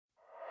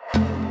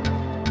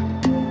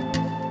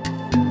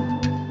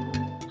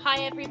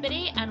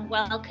everybody, and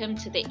welcome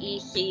to the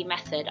EC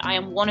Method. I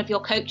am one of your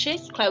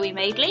coaches, Chloe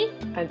Madeley.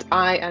 And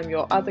I am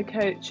your other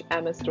coach,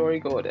 Emma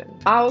Story-Gordon.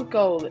 Our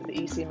goal at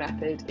the EC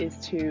Method is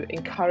to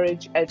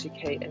encourage,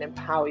 educate and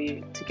empower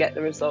you to get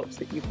the results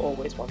that you've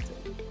always wanted.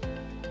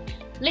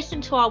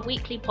 Listen to our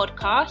weekly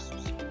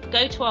podcasts,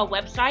 go to our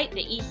website,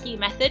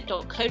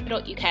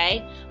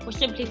 theecmethod.co.uk, or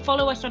simply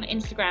follow us on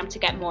Instagram to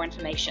get more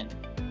information.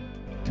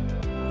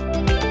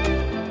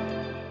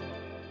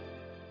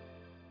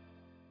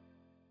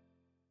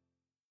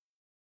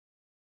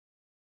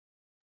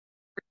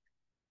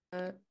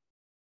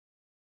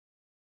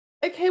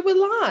 Okay, we're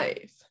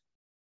live.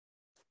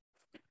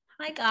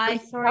 Hi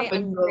guys, sorry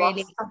I'm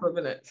really couple of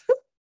minutes.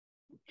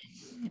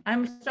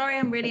 I'm sorry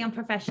I'm really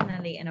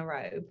unprofessionally in a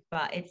robe,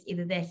 but it's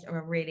either this or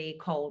a really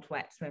cold,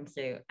 wet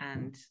swimsuit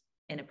and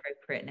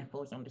inappropriate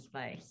nipples on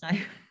display. So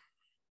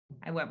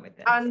I went with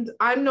this. And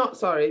I'm not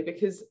sorry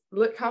because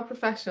look how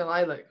professional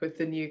I look with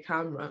the new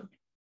camera.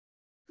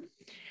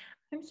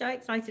 I'm so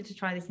excited to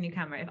try this new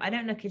camera. If I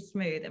don't look as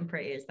smooth and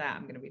pretty as that,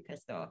 I'm going to be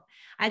pissed off.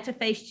 I had to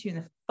face tune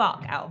the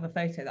fuck out of a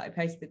photo that I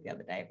posted the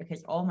other day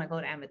because, oh my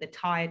God, Emma, the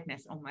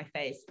tiredness on my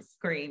face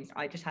screams,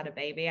 I just had a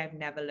baby. I've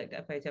never looked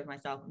at a photo of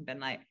myself and been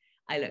like,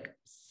 I look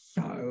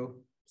so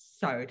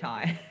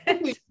tired.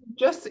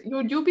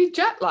 You'll be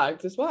jet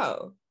lagged as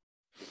well.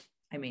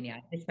 I mean, yeah,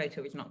 this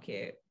photo was not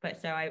cute.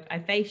 But so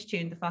I face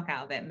tuned the fuck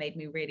out of it, made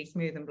me really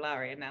smooth and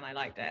blurry, and then I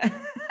liked it. And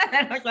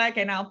then I was like,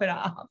 okay, now I'll put it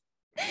up.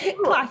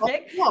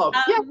 Classic. Yes,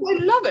 I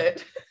love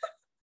it.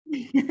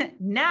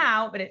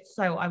 Now, but it's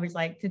so, I was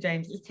like to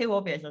James, it's too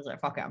obvious. I was like,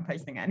 fuck it, I'm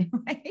posting it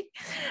anyway.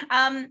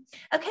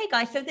 Okay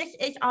guys, so this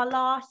is our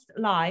last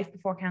live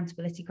before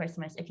Accountability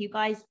Christmas. If you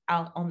guys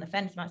are on the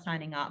fence about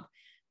signing up,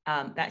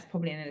 that's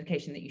probably an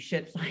indication that you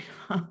should sign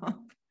up.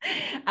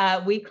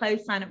 We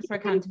close sign-ups for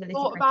Accountability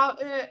Thought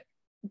about it,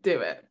 do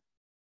it.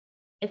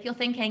 If you're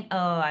thinking, oh,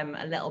 I'm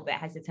a little bit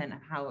hesitant,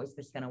 how is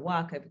this going to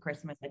work over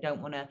Christmas? I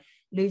don't want to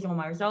lose all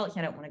my results.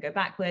 I don't want to go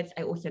backwards.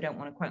 I also don't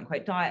want to quote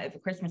unquote diet over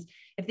Christmas.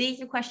 If these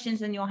are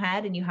questions in your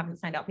head and you haven't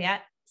signed up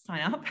yet,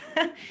 sign up.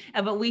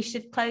 But we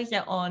should close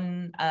it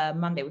on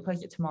Monday. We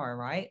close it tomorrow,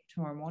 right?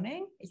 Tomorrow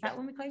morning? Is that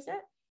when we close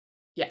it?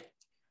 Yeah.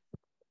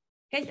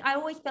 Because I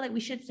always feel like we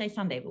should say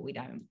Sunday, but we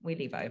don't. We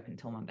leave it open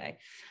until Monday.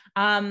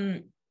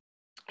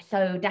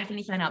 So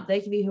definitely sign up.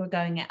 Those of you who are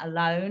going it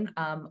alone,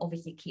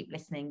 obviously keep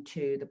listening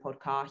to the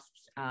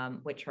podcasts,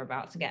 which are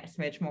about to get a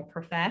smidge more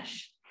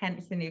profesh,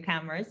 hence the new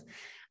cameras.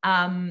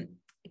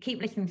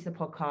 Keep listening to the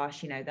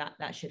podcast, you know,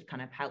 that should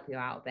kind of help you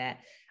out a bit.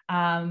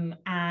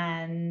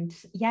 And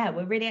yeah,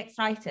 we're really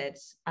excited,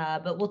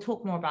 but we'll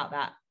talk more about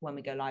that when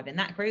we go live in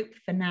that group.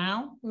 For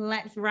now,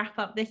 let's wrap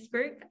up this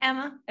group.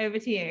 Emma, over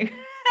to you.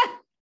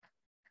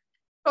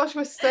 Gosh,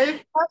 we're so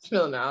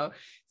professional now.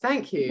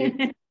 Thank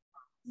you.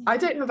 I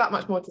don't have that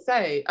much more to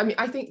say. I mean,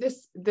 I think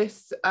this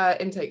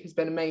intake has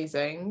been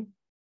amazing.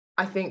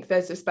 I think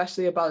there's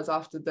especially a buzz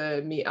after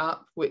the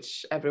meetup,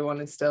 which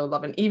everyone is still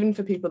loving, even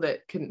for people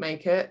that couldn't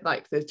make it.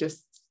 Like, there's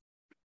just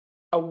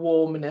a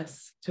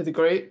warmness to the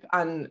group,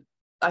 and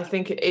I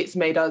think it's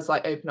made us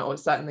like open up, or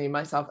certainly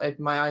myself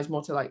open my eyes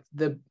more to like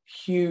the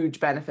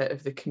huge benefit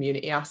of the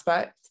community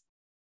aspect.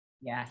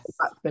 Yes,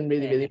 that's been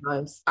really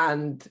nice.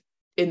 And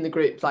in the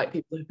group, like,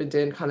 people have been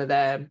doing kind of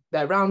their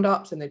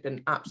roundups and they've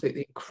been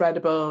absolutely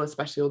incredible,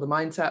 especially all the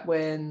mindset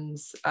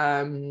wins.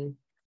 Read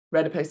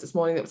a post this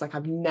morning that was like,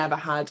 I've never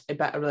had a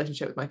better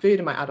relationship with my food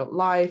in my adult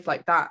life.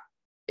 Like, that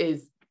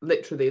is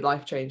literally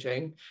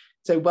life-changing.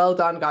 So well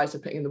done, guys, for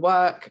putting in the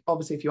work.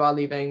 Obviously, if you are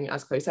leaving,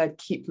 as Chloe said,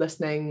 keep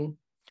listening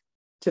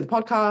to the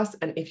podcast,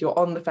 and if you're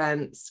on the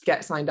fence,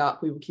 get signed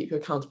up. We will keep you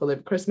accountable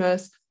over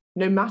Christmas,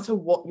 no matter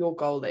what your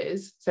goal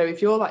is. So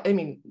if you're like, I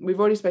mean, we've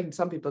already spoken to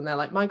some people and they're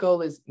like, my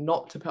goal is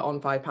not to put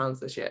on 5 pounds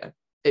this year.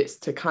 It's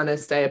to kind of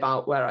stay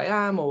about where I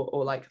am,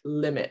 or like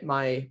limit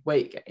my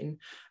weight gain.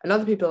 And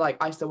other people are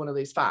like, I still want to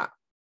lose fat.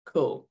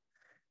 Cool.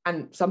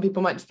 And some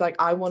people might just be like,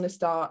 I want to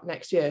start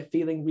next year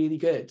feeling really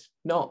good,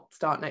 not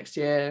start next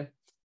year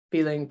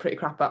feeling pretty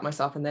crap about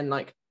myself and then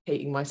like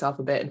hating myself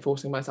a bit and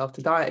forcing myself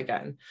to diet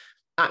again.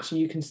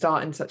 Actually, you can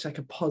start in such like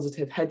a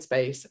positive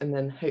headspace, and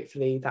then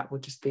hopefully that will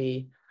just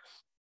be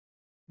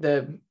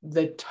the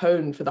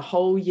tone for the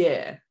whole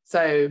year.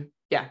 So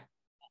yeah.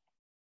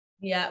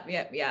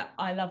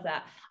 I love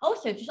that.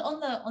 Also, just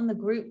on the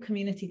group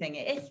community thing,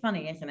 it is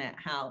funny, isn't it,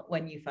 how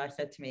when you first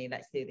said to me,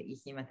 let's do the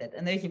EC method,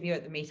 and those of you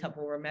at the meetup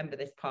will remember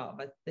this part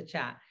of the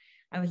chat,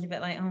 I was a bit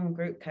like, oh,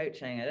 group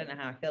coaching, I don't know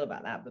how I feel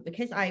about that. But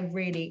because I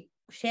really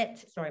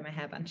sorry, my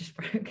hairband just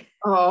broke.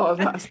 Oh,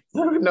 that's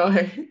so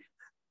annoying.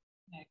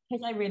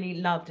 Because I really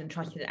loved and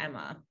trusted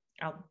Emma.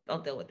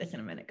 I'll deal with this in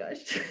a minute,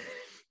 guys.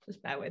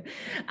 Just bear with.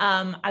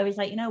 I was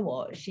like, you know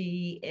what,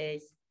 she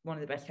is one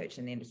of the best coaches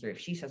in the industry. If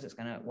she says it's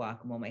going to work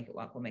and we'll make it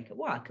work,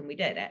 and we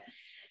did it.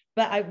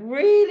 But I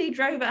really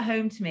drove it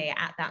home to me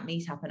at that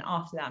meetup and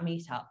after that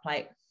meetup,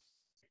 like,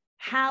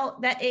 how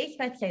that is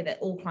fair to say that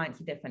all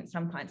clients are different.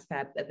 Some clients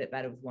fare a bit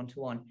better with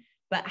one-to-one,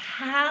 but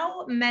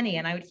how many,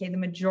 and I would say the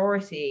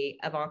majority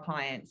of our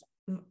clients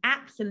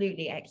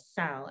absolutely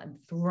excel and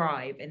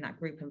thrive in that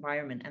group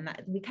environment. And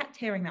that we kept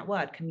hearing that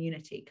word,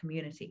 community.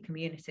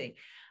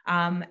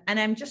 And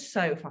I'm just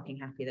so fucking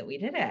happy that we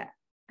did it.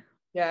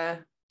 Yeah,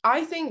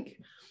 I think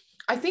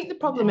the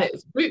problem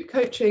is group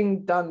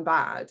coaching done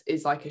bad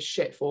is like a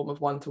shit form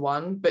of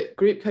one-to-one, but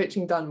group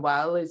coaching done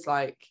well is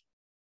like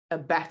a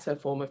better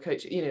form of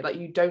coaching. You know, like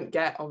you don't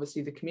get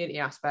obviously the community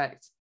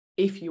aspect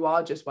if you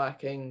are just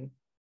working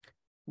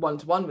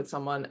one-to-one with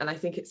someone. And I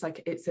think it's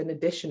like it's an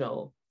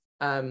additional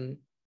and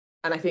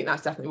I think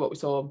that's definitely what we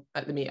saw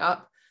at the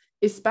meetup,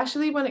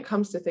 especially when it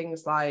comes to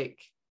things like,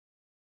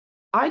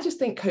 I just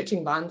think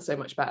coaching lands so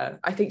much better.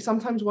 I think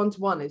sometimes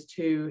one-to-one is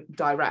too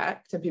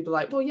direct and people are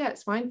like, well, yeah,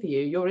 it's fine for you,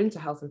 you're into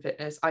health and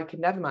fitness, I could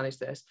never manage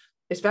this.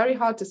 It's very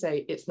hard to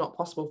say it's not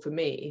possible for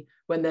me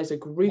when there's a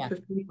group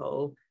of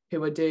people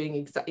who are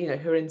doing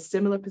who are in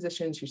similar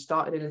positions, who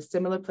started in a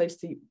similar place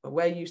to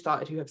where you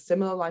started, who have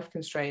similar life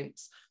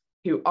constraints,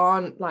 who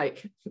aren't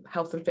like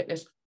health and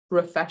fitness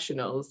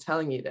professionals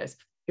telling you this,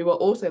 who are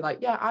also like,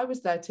 yeah, I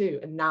was there too,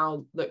 and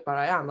now look where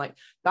I am. Like,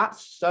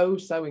 that's so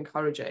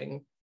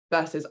encouraging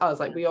versus us.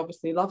 Like, we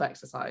obviously love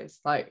exercise,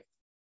 like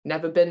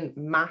never been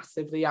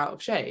massively out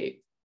of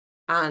shape,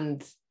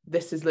 and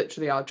this is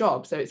literally our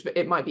job. So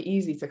it might be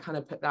easy to kind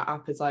of put that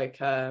up as like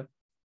a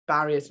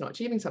barrier to not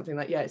achieving something,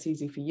 like, yeah, it's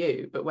easy for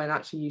you, but when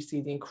actually you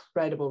see the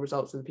incredible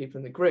results of the people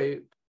in the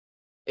group,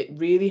 it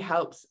really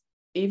helps,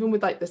 even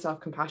with like the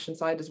self-compassion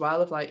side as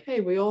well, of like,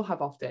 hey, we all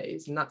have off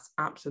days and that's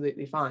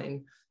absolutely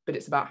fine, but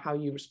it's about how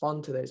you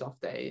respond to those off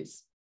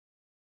days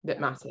that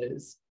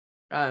matters.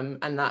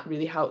 And that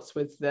really helps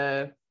with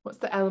what's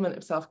the element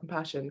of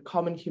self-compassion?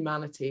 Common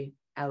humanity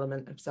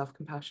element of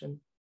self-compassion.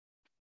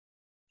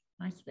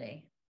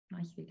 Nicely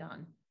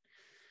done.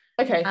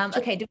 Okay.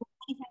 Okay, do we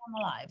have anything on the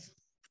live?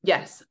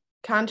 Yes.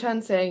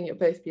 Kanchan saying you're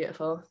both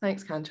beautiful.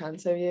 Thanks, Kanchan.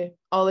 So are you.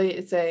 Ollie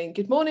is saying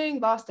good morning,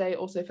 last day,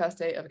 also first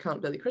day of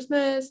Accountability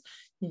Christmas.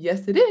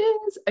 Yes, it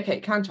is. Okay,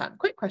 Kanchan,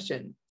 quick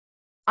question.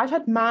 I've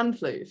had man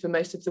flu for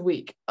most of the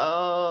week.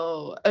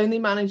 Oh, only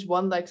managed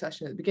one leg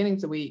session at the beginning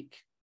of the week.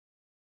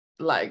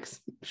 Legs.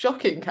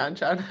 Shocking,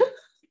 Kanchan.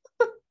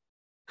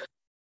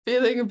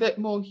 Feeling a bit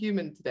more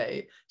human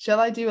today. Shall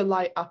I do a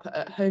light up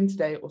at home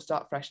today or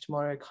start fresh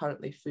tomorrow?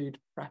 Currently food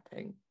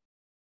prepping.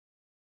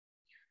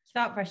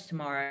 Start fresh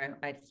tomorrow.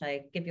 I'd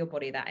say give your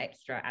body that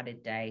extra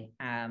added day.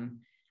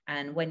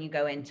 And when you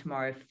go in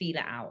tomorrow, feel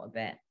it out a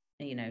bit.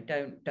 You know,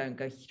 don't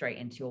go straight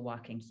into your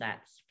working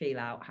sets. Feel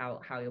out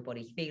how your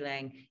body's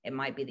feeling. It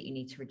might be that you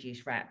need to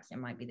reduce reps. It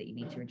might be that you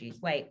need to reduce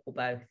weight, or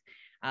both.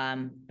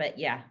 But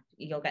yeah,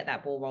 you'll get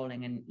that ball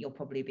rolling, and you'll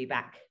probably be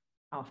back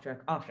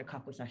after a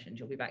couple of sessions.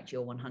 You'll be back to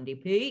your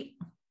 100p.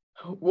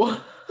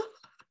 What?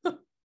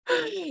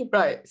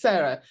 Right,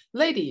 Sarah.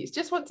 Ladies,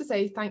 just want to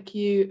say thank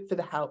you for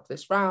the help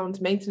this round.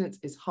 Maintenance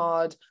is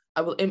hard.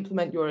 I will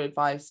implement your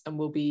advice and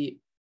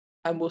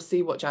we'll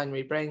see what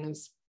January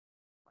brings.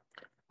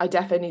 I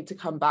definitely need to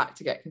come back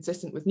to get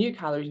consistent with new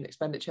calories and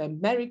expenditure.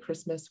 Merry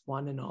Christmas,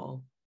 one and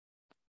all.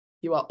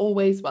 You are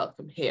always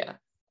welcome here.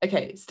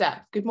 Okay,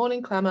 Steph. Good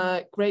morning,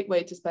 Clemmer. Great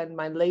way to spend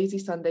my lazy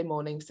Sunday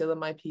morning, still in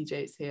my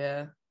PJs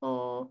here.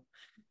 Oh,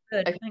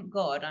 good. Okay. Thank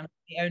God I'm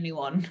the only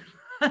one.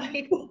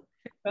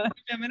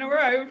 I'm in a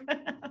row.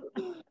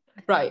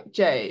 Right,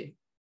 Jay.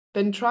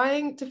 Been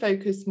trying to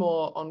focus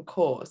more on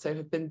core, so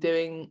have been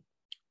doing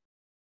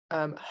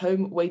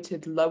home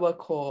weighted lower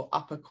core,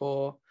 upper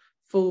core,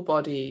 full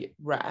body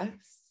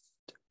rest.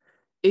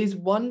 Is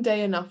one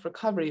day enough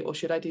recovery, or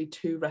should I do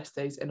 2 rest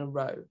days in a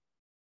row?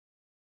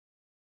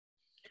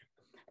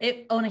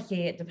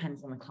 Honestly, it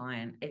depends on the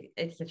client.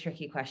 It's a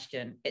tricky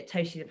question. It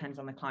totally depends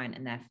on the client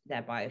and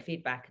their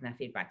biofeedback and their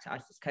feedback to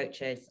us as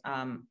coaches.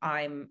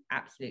 I'm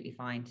absolutely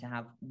fine to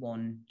have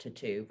 1 to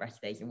 2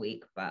 rest days a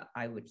week, but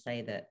I would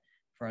say that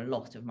for a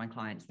lot of my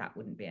clients, that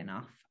wouldn't be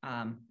enough.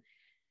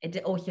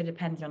 It also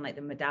depends on like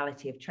the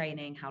modality of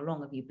training. How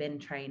long have you been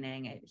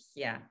training?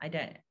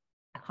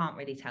 I can't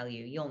really tell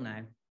you. You'll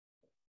know.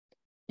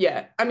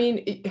 Yeah, I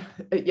mean,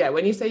 yeah,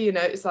 when you say,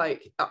 it's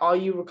like, are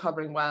you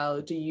recovering well?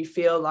 Do you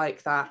feel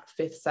like that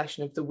 5th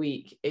session of the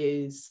week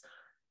is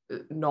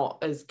not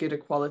as good a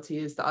quality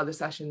as the other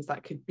sessions?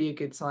 That could be a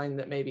good sign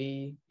that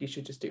maybe you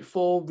should just do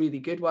 4 really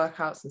good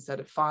workouts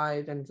instead of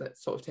 5 and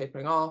that's sort of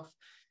tapering off.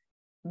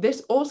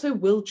 This also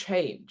will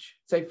change.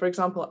 So for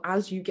example,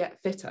 as you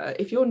get fitter,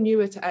 if you're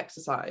newer to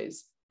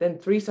exercise, then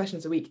 3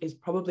 sessions a week is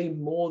probably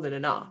more than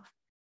enough.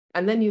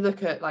 And then you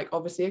look at like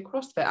obviously a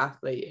CrossFit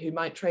athlete who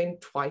might train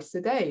twice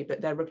a day, but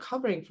they're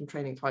recovering from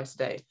training twice a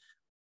day.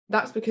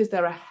 That's because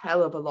they're a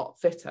hell of a lot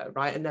fitter,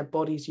 right? And their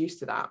body's used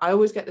to that. I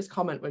always get this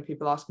comment when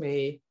people ask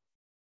me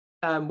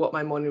what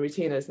my morning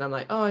routine is. And I'm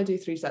like, oh, I do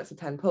 3 sets of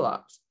 10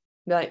 pull-ups.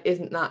 They're like,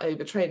 isn't that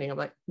overtraining? I'm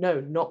like, no,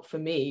 not for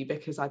me,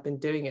 because I've been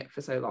doing it for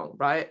so long,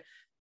 right?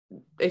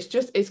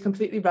 It's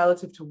completely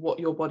relative to what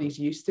your body's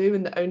used to.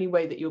 And the only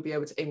way that you'll be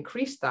able to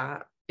increase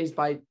that is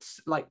by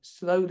like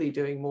slowly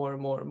doing more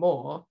and more and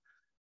more,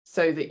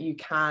 so that you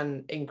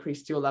can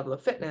increase your level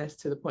of fitness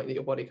to the point that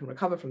your body can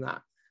recover from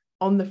that.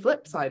 on the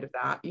flip side of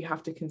that, you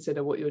have to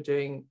consider what you're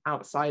doing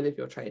outside of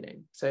your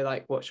training. So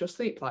like, what's your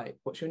sleep like?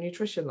 What's your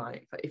nutrition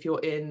like? Like if you're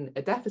in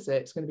a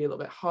deficit, it's going to be a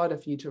little bit harder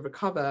for you to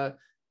recover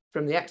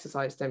from the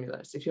exercise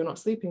stimulus. If you're not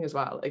sleeping as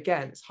well,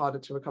 again, it's harder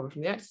to recover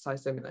from the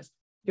exercise stimulus.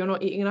 If you're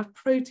not eating enough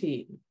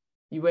protein,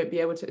 you won't be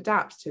able to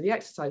adapt to the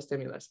exercise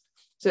stimulus.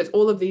 So it's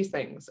all of these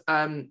things.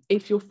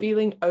 If you're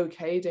feeling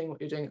okay doing what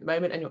you're doing at the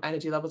moment and your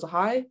energy levels are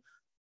high,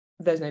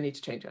 there's no need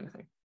to change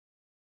anything.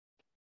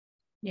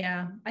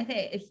 Yeah, I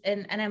think it's,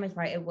 and Emma's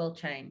right, it will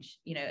change,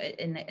 you know,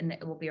 and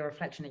it will be a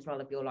reflection as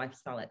well of your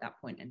lifestyle at that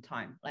point in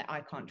time. Like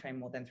I can't train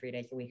more than 3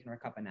 days a week and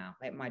recover now.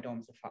 Like my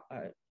DOM's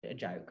a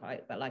joke.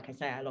 But like I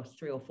say, I lost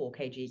 3 or 4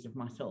 kgs of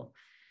muscle,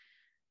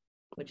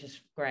 which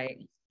is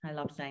great. I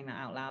love saying that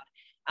out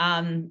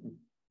loud.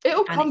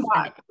 It'll come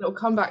back. It'll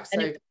come back.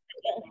 So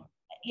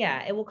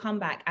yeah, it will come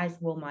back, as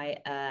will my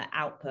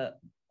output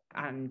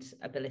and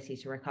ability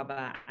to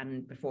recover.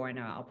 And before I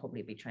know it, I'll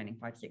probably be training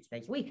 5-6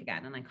 days a week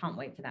again. And I can't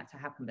wait for that to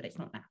happen, but it's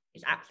not now.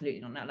 It's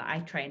absolutely not now. Like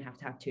I have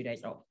to have 2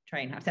 days off,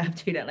 have to have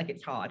 2 days, like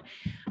it's hard.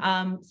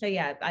 So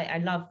yeah, I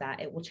love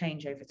that. It will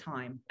change over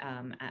time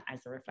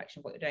as a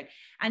reflection of what you're doing.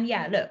 And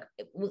yeah, look,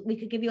 we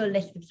could give you a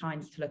list of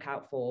signs to look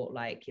out for,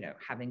 like, you know,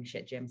 having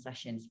shit gym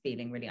sessions,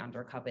 feeling really under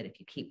recovered, if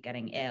you keep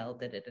getting ill,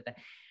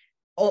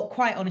 or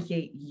quite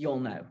honestly, you'll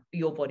know,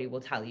 your body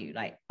will tell you,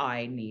 like,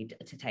 I need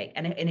to take,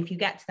 and if you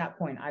get to that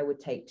point, I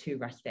would take 2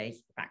 rest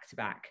days back to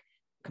back,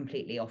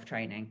 completely off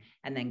training,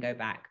 and then go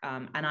back.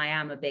 And I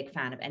am a big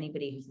fan of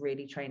anybody who's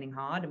really training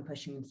hard and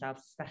pushing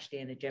themselves, especially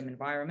in a gym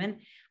environment.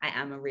 I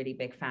am a really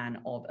big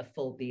fan of a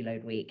full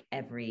deload week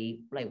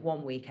every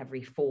 1 week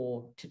every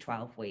 4 to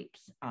 12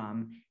 weeks,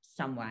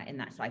 somewhere in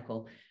that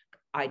cycle.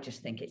 I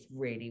just think it's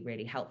really,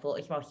 really helpful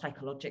as well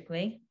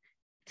psychologically,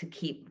 to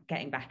keep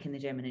getting back in the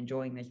gym and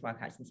enjoying those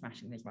workouts and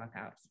smashing those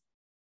workouts.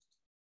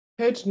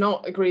 Could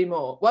not agree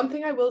more. One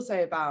thing I will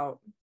say about,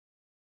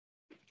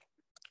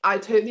 I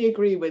totally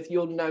agree with,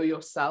 you'll know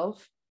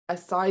yourself,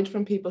 aside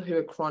from people who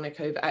are chronic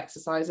over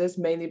exercisers,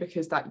 mainly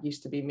because that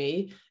used to be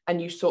me,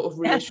 and you sort of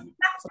reassure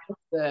yourself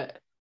that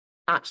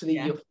actually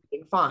you're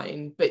feeling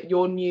fine, but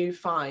your new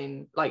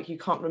fine, like you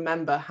can't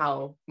remember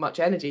how much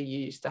energy you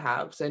used to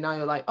have. So now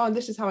you're like, oh,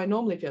 this is how I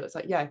normally feel. It's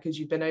like, yeah, because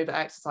you've been over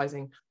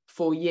exercising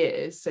for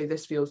years, so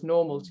this feels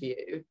normal to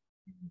you.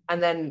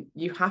 And then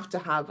you have to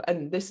have,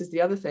 and this is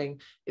the other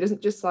thing, it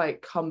doesn't just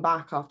like come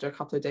back after a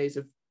couple of days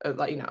of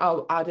like, you know,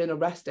 I'll add in a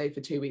rest day for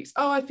 2 weeks.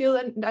 Oh, I don't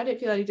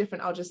feel any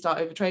different, I'll just start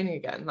overtraining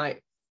again.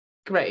 Like,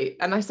 great.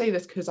 And I say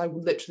this because I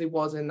literally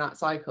was in that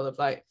cycle of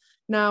like,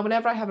 no,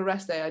 whenever I have a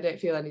rest day, I don't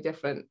feel any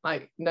different.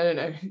 Like,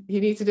 no,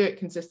 you need to do it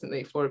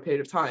consistently for a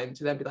period of time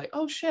to then be like,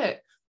 oh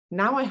shit,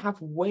 now I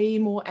have way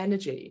more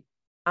energy,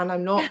 and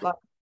I'm not like,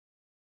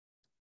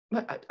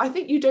 I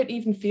think you don't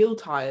even feel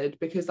tired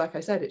because, like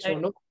I said, it's your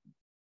normal.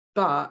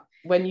 But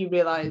when you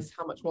realize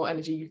how much more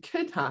energy you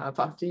could have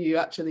after you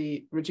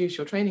actually reduce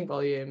your training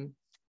volume,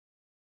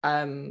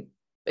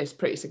 it's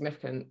pretty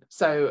significant.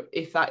 So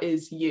if that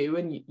is you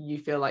and you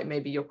feel like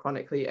maybe you're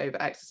chronically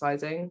over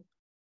exercising,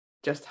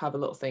 just have a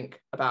little think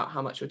about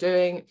how much you're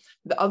doing.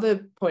 The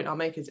other point I'll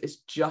make is it's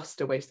just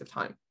a waste of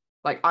time.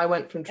 Like I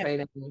went from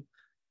training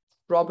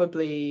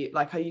probably,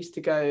 like I used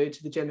to go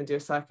to the gym and do a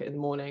circuit in the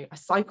morning. I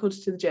cycled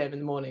to the gym in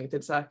the morning,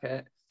 did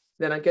circuit,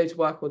 then I'd go to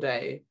work all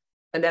day,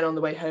 and then on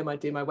the way home I'd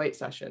do my weight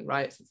session,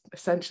 right? So it's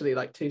essentially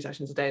like 2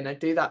 sessions a day, and I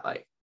do that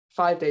like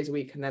 5 days a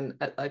week, and then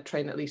I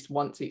train at least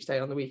once each day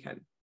on the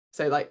weekend.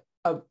 So like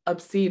an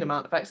obscene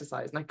amount of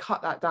exercise, and I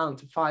cut that down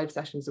to 5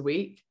 sessions a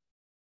week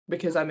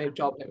because I made a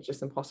job and it was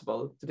just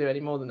impossible to do any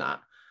more than that.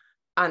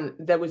 And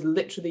there was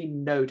literally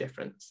no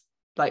difference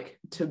like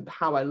to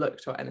how I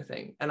looked or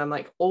anything. And I'm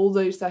like, all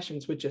those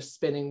sessions were just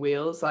spinning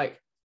wheels. Like,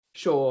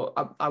 sure,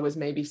 I was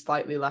maybe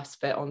slightly less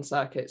fit on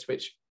circuits,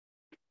 which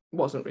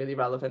wasn't really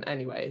relevant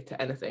anyway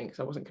to anything because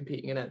I wasn't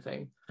competing in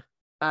anything.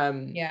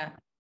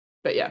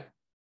 But yeah.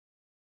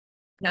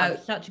 No,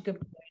 such a good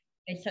point.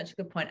 It's such a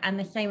good point. And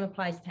the same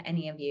applies to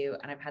any of you.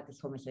 And I've had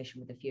this conversation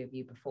with a few of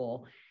you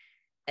before.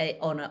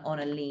 On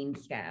a lean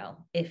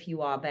scale, if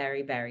you are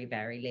very, very,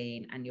 very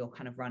lean and you're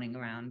kind of running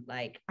around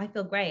like, I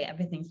feel great,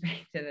 everything's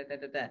great,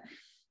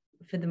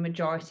 for the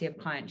majority of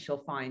clients,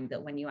 you'll find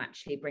that when you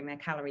actually bring their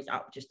calories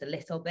up just a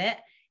little bit,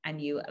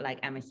 and you, like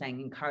Emma's saying,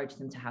 encourage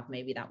them to have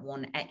maybe that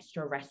 1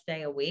 extra rest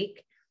day a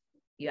week,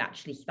 you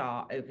actually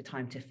start over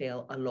time to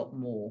feel a lot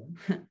more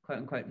quote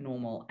unquote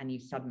normal. And you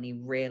suddenly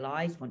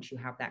realize, once you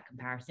have that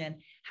comparison,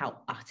 how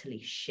utterly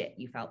shit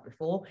you felt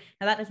before.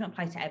 Now that doesn't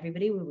apply to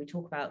everybody. When we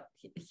talk about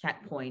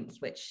set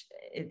points, which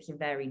it's a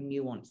very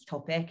nuanced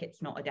topic,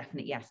 it's not a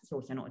definite yes, it's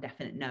also not a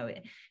definite no,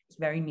 it's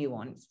very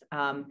nuanced.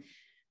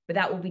 But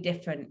that will be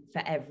different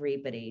for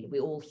everybody. We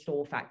all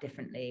store fat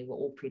differently. We're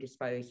all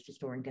predisposed to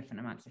storing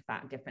different amounts of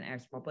fat in different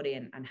areas of our body,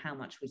 and how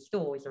much we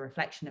store is a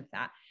reflection of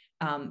that.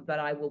 But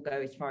I will go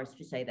as far as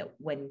to say that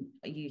when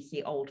you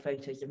see old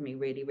photos of me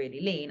really, really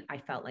lean, I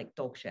felt like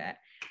dog shit.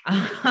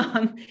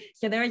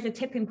 So there is a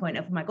tipping point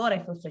of, oh my God, I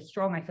feel so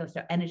strong, I feel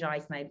so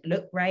energized, and I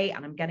look great,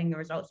 and I'm getting the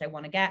results I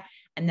want to get.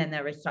 And then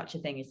there is such a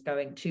thing as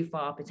going too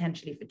far,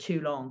 potentially for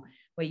too long,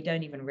 where you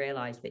don't even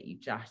realize that you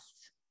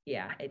just,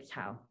 it's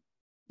hell.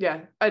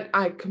 Yeah,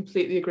 I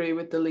completely agree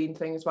with the lean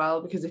thing as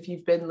well, because if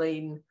you've been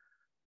lean,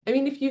 I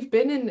mean, if you've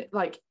been in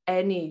like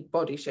any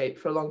body shape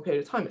for a long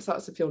period of time, it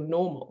starts to feel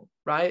normal,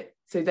 right?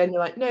 So then you're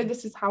like, no,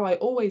 this is how I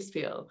always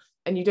feel.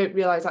 And you don't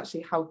realize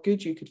actually how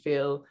good you could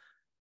feel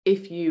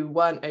if you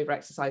weren't over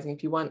exercising,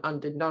 if you weren't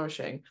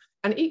undernourishing.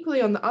 And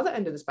equally on the other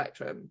end of the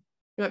spectrum,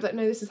 you're like,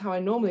 no, this is how I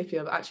normally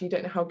feel, but actually you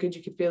don't know how good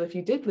you could feel if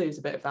you did lose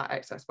a bit of that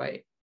excess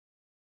weight.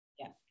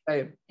 Yeah.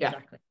 So yeah.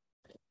 Exactly.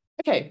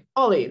 Okay,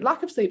 Ollie,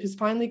 lack of sleep has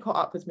finally caught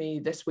up with me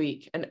this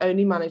week and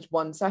only managed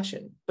one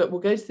session, but we'll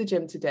go to the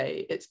gym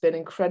today. It's been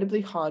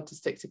incredibly hard to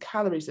stick to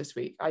calories this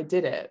week. I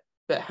did it,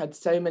 but had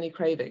so many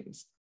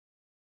cravings.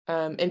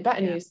 In better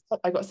news,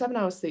 I got 7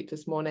 hours sleep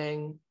this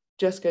morning.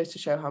 Just goes to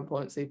show how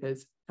important sleep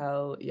is.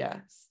 Hell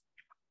yes.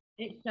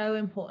 It's so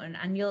important.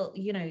 And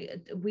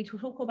we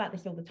talk about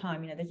this all the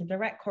time. There's a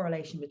direct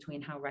correlation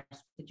between how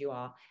rested you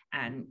are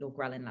and your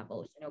ghrelin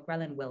levels. And your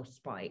ghrelin will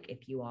spike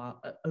if you are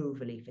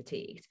overly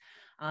fatigued.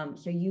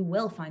 So you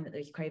will find that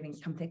those cravings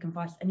come thick and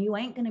fast, and you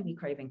ain't going to be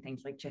craving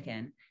things like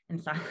chicken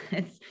and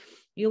salads.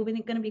 You're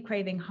going to be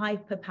craving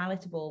hyper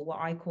palatable, what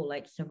I call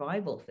like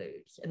survival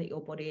foods, so that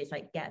your body is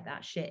like, get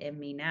that shit in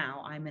me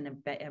now. I'm in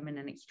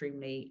an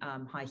extremely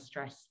high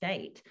stress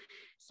state.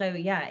 So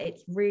yeah,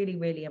 it's really,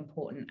 really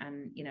important.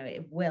 And,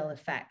 it will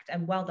affect,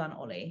 and well done,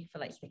 Ollie, for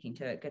like sticking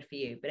to it. Good for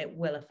you. But it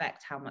will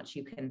affect how much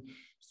you can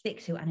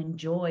stick to and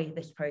enjoy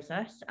this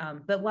process.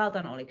 But well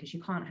done, Ollie, because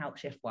you can't help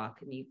shift work,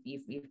 and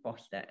you've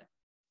bossed it.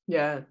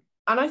 Yeah.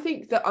 And I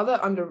think the other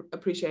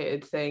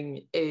underappreciated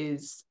thing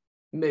is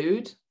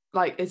mood.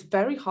 Like, it's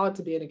very hard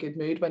to be in a good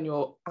mood when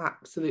you're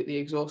absolutely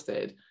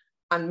exhausted.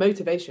 And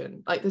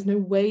motivation, like, there's no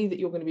way that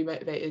you're going to be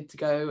motivated to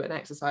go and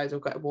exercise or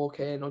get a walk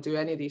in or do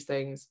any of these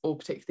things, or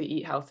particularly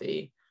eat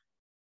healthy,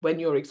 when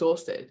you're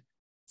exhausted.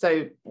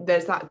 So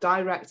there's that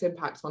direct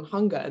impact on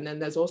hunger. And then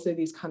there's also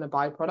these kind of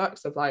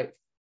byproducts of like,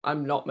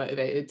 I'm not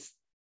motivated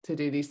to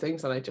do these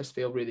things and I just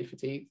feel really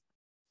fatigued.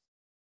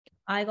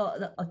 I got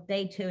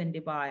day 2 in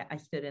Dubai. I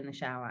stood in the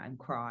shower and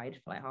cried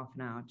for like half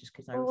an hour just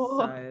because I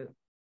was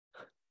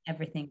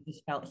everything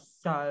just felt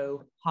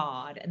so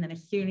hard. And then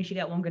as soon as you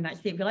get one good night's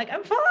sleep, you're like,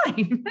 I'm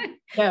fine.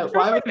 Yeah,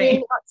 why would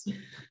me?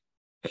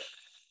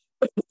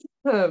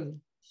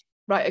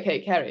 Right,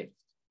 okay, Kerry.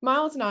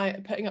 Miles and I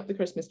are putting up the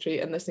Christmas tree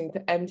and listening to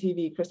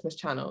MTV Christmas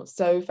Channel.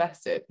 So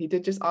festive. He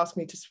did just ask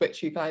me to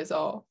switch you guys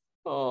off.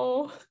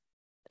 Oh,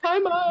 hi,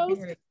 Miles.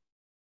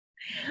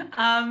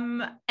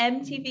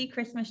 MTV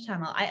Christmas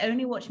Channel. I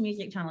only watch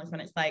music channels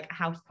when it's like a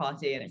house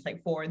party and it's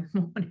like 4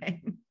 a.m.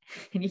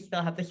 and you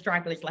still have the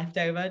stragglers left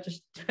over.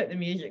 Just put the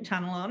music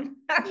channel on.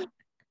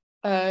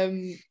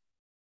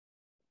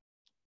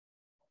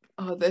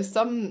 There's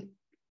some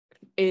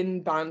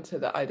in banter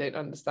that I don't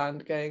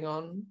understand going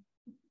on.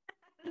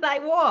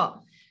 Like what?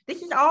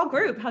 This is our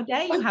group. How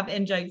dare you have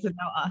in jokes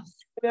about us?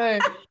 No,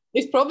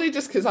 it's probably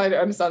just because I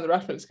don't understand the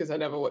reference because I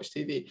never watch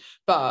TV.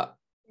 But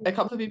a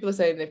couple of people are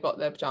saying they've got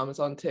their pajamas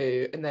on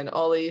too, and then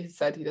Ollie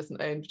said he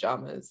doesn't own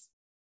pajamas.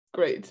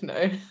 Great to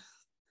know.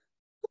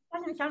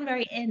 Doesn't sound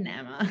very in,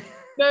 Emma.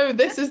 No,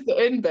 this is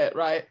the in bit,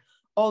 right?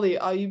 Ollie,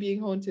 are you being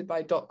haunted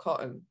by Dot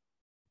Cotton?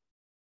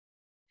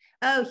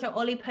 Oh, so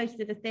Ollie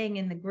posted a thing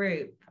in the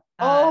group.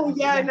 No,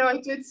 I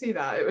did see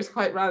that. It was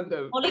quite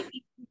random. Ollie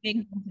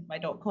being haunted by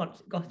Dot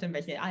Cotton,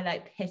 basically. I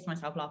like pissed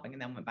myself laughing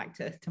and then went back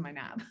to my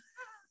nap.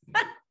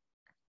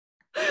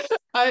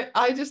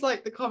 I just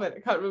like the comment.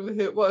 I can't remember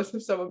who it was,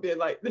 of someone being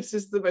like, this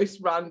is the most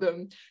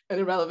random and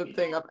irrelevant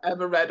thing I've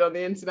ever read on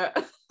the internet.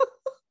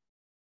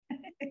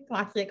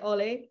 Classic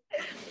Ollie.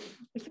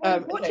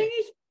 Watching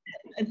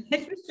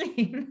this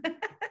scene.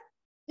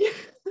 Yeah.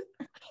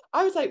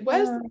 I was like,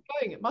 where's this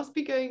going? It must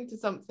be going to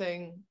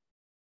something.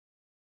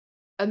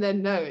 And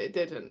then no, it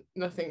didn't.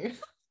 Nothing.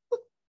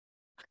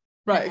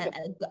 Right.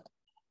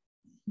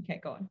 Okay,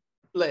 go on.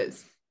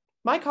 Liz.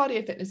 My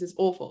cardio fitness is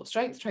awful.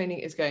 Strength training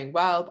is going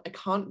well, but I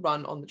can't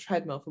run on the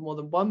treadmill for more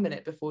than 1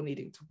 minute before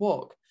needing to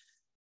walk.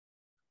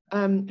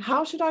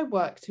 How should I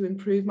work to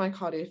improve my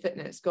cardio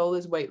fitness? Goal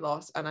is weight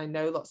loss, and I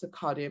know lots of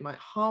cardio might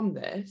harm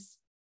this,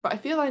 but I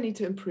feel I need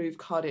to improve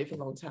cardio for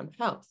long-term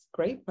health.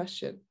 Great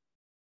question.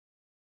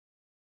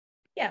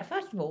 Yeah,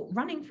 first of all,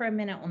 running for a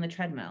minute on the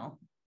treadmill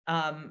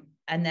and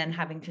then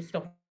having to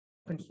stop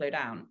and slow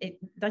down,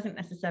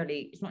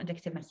 it's not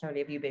indicative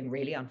necessarily of you being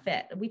really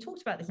unfit. We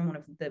talked about this in one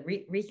of the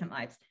recent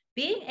lives.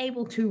 Being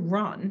able to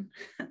run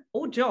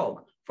or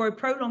jog for a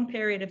prolonged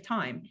period of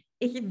time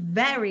is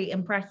very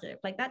impressive.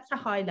 Like, that's a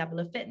high level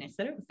of fitness.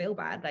 I don't feel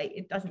bad. Like,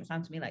 it doesn't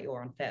sound to me like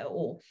you're unfit at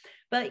all,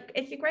 but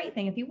it's a great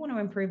thing if you want to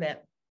improve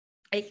it.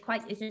 It's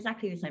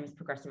exactly the same as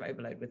progressive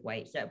overload with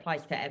weight. So it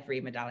applies to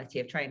every modality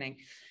of training.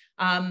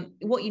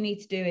 What you need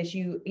to do is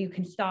you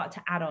can start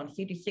to add on. So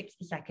you do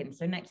 60 seconds.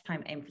 So next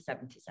time, aim for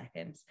 70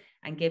 seconds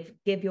and give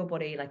your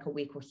body like a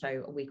week or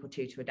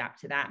two to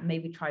adapt to that.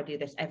 Maybe try to do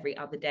this every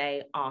other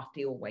day after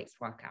your weights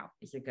workout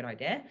is a good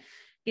idea.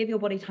 give your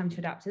body time to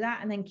adapt to that,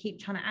 and then keep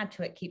trying to add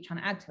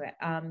to it.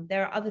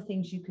 There are other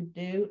things you could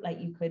do, like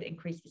you could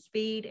increase the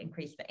speed,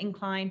 increase the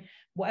incline,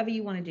 whatever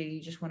you want to do.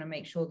 You just want to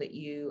make sure that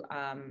you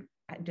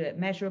do it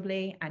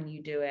measurably, and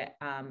you do it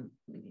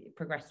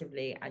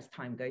progressively as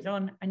time goes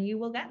on, and you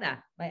will get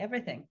there, like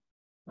everything.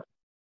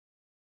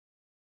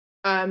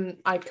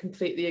 I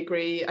completely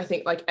agree. I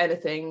think like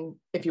anything,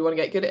 if you want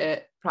to get good at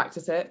it,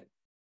 practice it.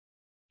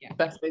 Yeah.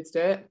 Best way to do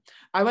it.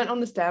 I went on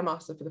the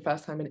Stairmaster for the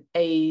first time in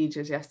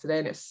ages yesterday,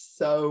 and it's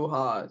so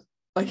hard.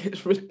 Like,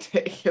 it's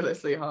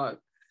ridiculously hard.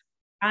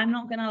 I'm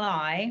not gonna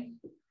lie,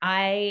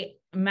 I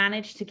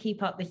managed to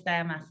keep up the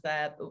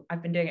Stairmaster.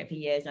 I've been doing it for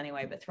years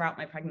anyway, but throughout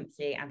my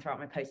pregnancy and throughout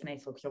my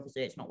postnatal, because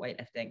obviously it's not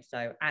weightlifting,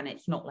 so, and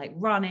it's not like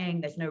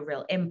running, there's no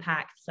real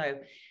impact, so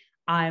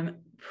I'm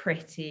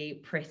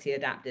pretty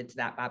adapted to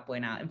that bad boy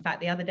now. In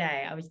fact, the other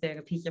day I was doing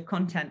a piece of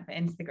content for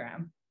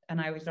Instagram, and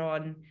I was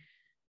on,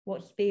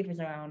 what speed was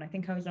I on? I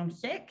think I was on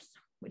 6,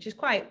 which is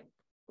quite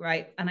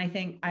right. And I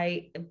think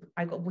I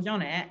was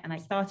on it, and I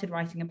started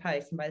writing a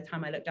post, and by the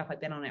time I looked up, I'd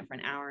been on it for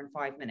an hour and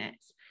 5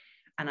 minutes,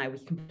 and I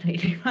was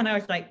completely, and I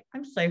was like,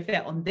 I'm so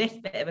fit on this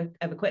bit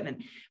of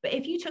equipment. But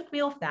if you took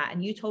me off that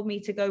and you told me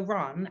to go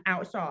run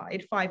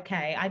outside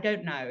 5K, I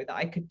don't know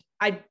that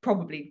I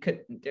probably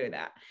couldn't do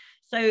that.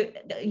 So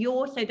you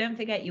also, don't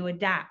forget, you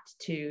adapt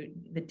to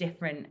the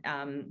different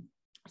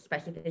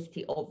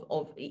specificity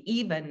of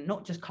even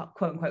not just quote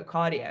unquote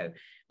cardio,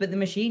 but the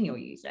machine you're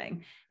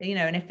using, you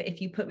know. And if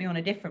you put me on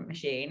a different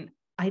machine,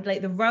 I'd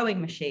like the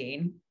rowing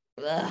machine.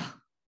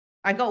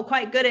 I got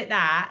quite good at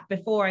that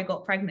before I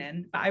got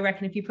pregnant, but I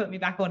reckon if you put me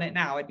back on it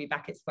now, I'd be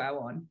back at square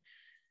one.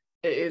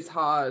 It is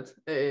hard.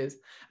 It is.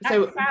 That's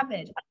so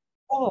savage.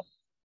 Oh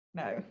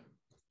no.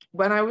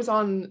 When I was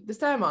on the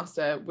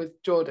Stairmaster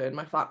with Jordan,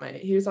 my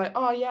flatmate, he was like,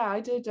 oh yeah, I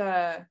did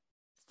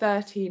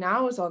 13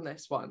 hours on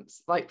this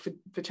once, like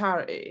for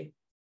charity.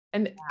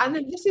 And Wow. And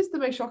then this is the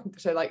most shocking.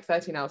 So like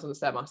 13 hours on the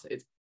Stairmaster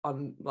is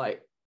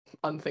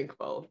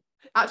unthinkable.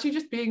 Actually,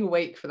 just being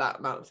awake for that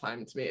amount of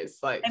time to me is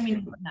like, I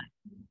mean,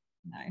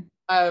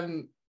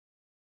 no.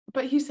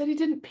 But he said he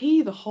didn't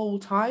pee the whole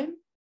time.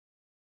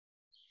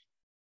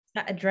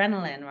 That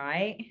adrenaline,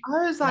 right?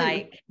 I was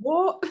like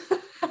what?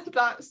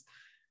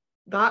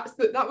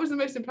 That was the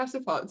most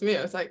impressive part to me.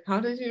 I was like, how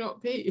did you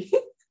not pee?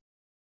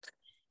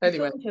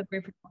 Anyway, I was talking to a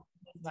group of people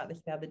about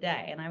this the other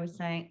day, and I was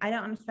saying, I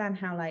don't understand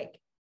how like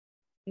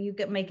you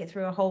could make it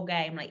through a whole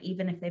game, like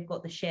even if they've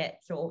got the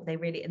shits or they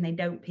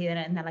don't pee in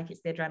it, and they're like,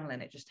 it's the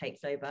adrenaline, it just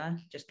takes over,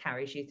 just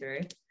carries you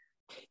through.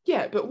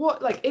 Yeah, but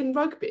what, like in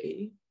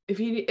rugby, if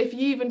you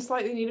even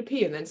slightly need a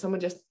pee and then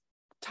someone just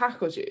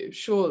tackles you,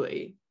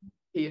 surely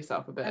pee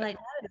yourself a bit. And,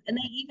 and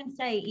they even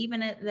say,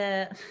 even at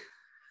the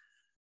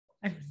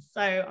I'm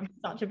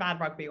such a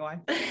bad rugby wife.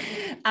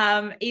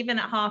 Even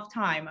at half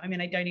time, I mean,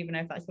 I don't even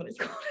know if that's what it's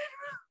called.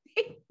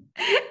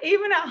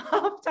 Even at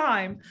half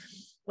time,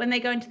 when they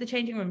go into the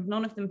changing room,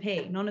 none of them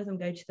pee, none of them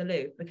go to the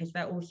loo, because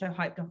they're all so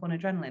hyped up on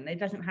adrenaline. It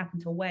doesn't happen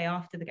till way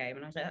after the game.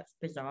 And I was like, that's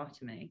bizarre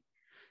to me.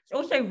 It's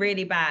also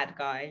really bad,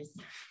 guys.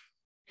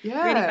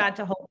 Yeah, really bad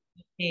to hold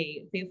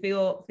pee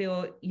for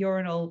your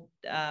urinal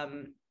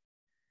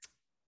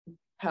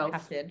health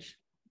passage.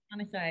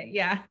 Trying to say,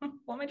 yeah.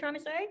 What am I trying to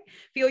say?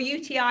 For your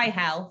UTI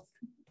health.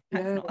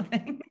 That's not a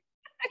thing.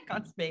 I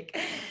can't speak.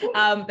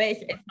 But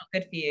it's not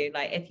good for you.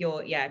 Like if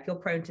you're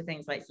prone to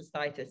things like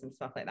cystitis and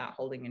stuff like that,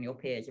 holding in your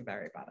pee is a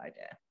very bad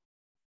idea.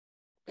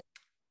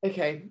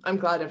 Okay, I'm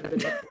glad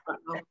everybody knows that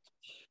now.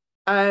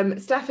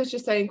 Steph is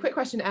just saying, quick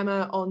question,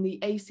 Emma, on the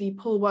AC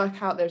pull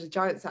workout, there's a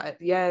giant set at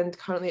the end.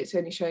 Currently it's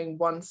only showing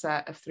 1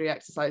 set of 3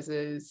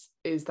 exercises.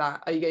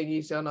 Are you going to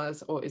use it on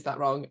us, or is that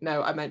wrong?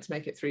 No, I meant to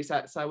make it 3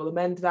 sets, so I will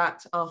amend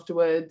that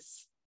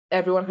afterwards.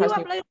 Everyone has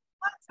uploaded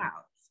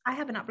workouts. I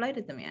haven't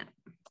uploaded them yet.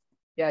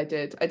 Yeah, I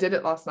did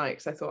it last night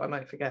because I thought I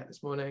might forget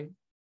this morning.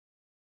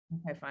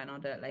 Okay, fine,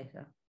 I'll do it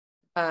later.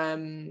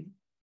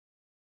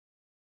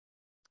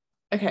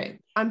 Okay,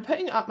 I'm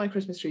putting up my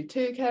Christmas tree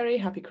too, Kerry.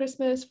 Happy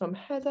Christmas from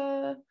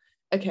Heather.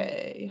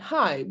 Okay,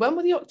 hi. When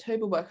will the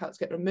October workouts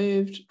get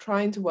removed?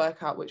 Trying to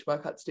work out which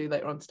workout to do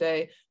later on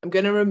today. I'm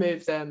going to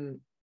remove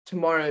them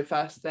tomorrow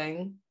first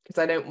thing, because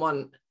I don't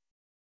want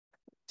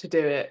to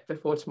do it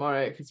before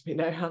tomorrow, because we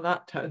know how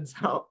that turns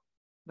out.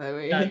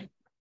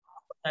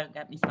 Don't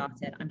get me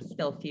started. I'm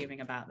still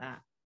fuming about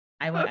that.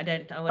 I won't.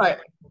 Right.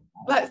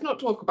 Let's not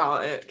talk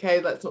about it.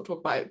 Okay, let's not talk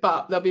about it.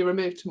 But they'll be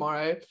removed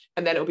tomorrow,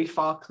 and then it'll be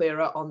far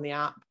clearer on the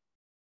app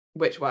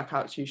which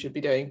workouts you should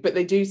be doing. But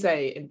they do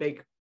say in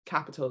big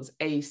capitals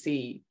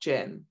AC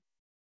gym,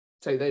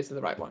 so those are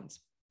the right ones.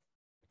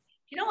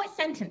 You know what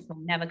sentence will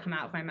never come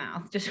out of my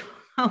mouth? Just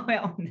while we're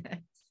on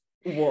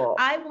this. What?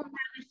 I will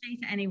never say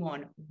to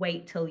anyone,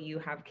 wait till you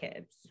have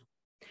kids.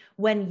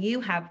 When you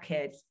have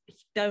kids,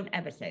 don't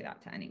ever say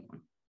that to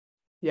anyone.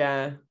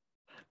 Yeah.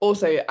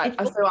 Also, I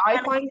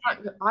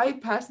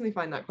personally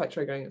find that quite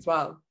triggering as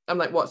well. I'm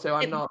like, what? So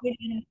I'm not.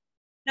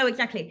 No,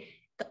 exactly.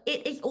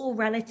 It is all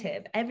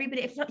relative.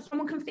 Everybody, if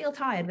someone can feel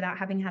tired without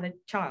having had a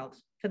child,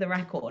 for the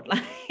record.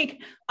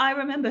 Like, I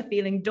remember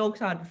feeling dog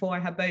tired before I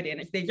had Bodhi, and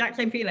it's the exact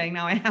same feeling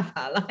now I have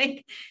her.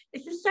 Like,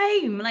 it's the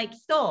same. Like,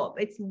 stop.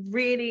 It's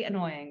really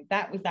annoying.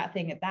 That was that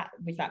thing. That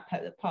was that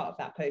part of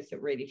that post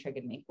that really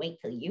triggered me. Wait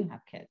till you have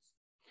kids.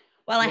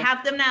 Well, I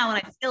have them now,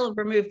 and I still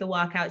remove the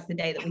workouts the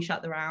day that we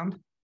shut the round.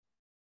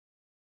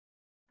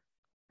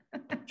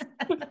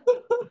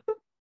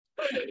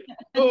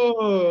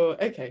 Oh,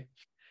 okay.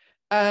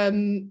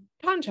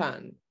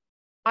 Chan,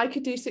 I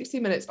could do 60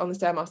 minutes on the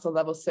Stairmaster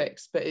level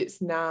 6, but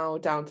it's now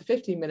down to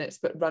 15 minutes,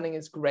 but running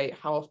is great.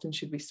 How often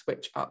should we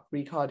switch up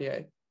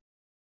re-cardio?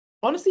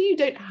 Honestly, you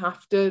don't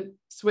have to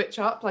switch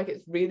up. Like,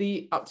 it's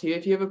really up to you.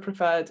 If you have a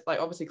preferred, like,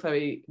 obviously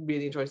Chloe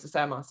really enjoys the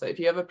Stairmaster. If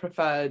you have a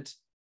preferred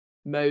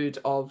mode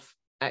of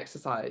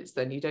exercise,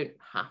 then you don't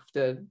have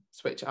to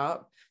switch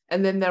up.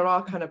 And then there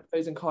are kind of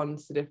pros and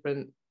cons to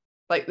different,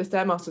 like the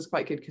Stairmaster is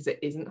quite good because it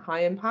isn't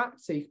high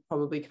impact, so you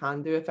probably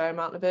can do a fair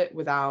amount of it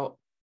without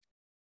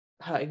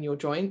hurting your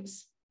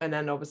joints. And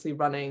then obviously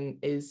running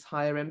is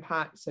higher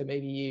impact, so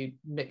maybe you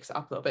mix it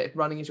up a little bit. If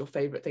running is your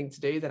favorite thing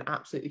to do, then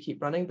absolutely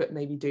keep running, but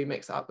maybe do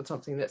mix it up with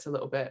something that's a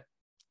little bit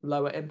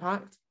lower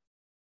impact.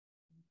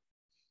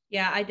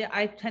 Yeah,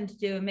 I tend to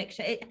do a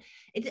mixture.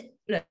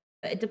 Look,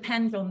 it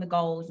depends on the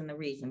goals and the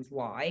reasons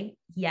why.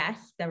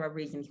 Yes, there are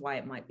reasons why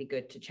it might be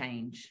good to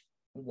change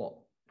what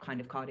kind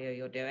of cardio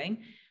you're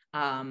doing.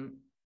 But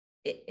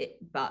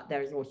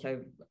there's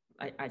also,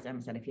 as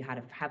Emma said, if you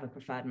have a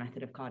preferred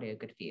method of cardio,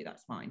 good for you,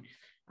 that's fine.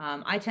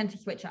 I tend to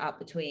switch it up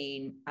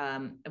between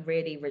a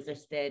really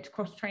resisted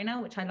cross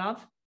trainer, which I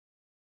love,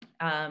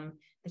 the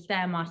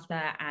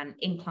Stairmaster, and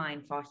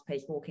incline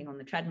fast-paced walking on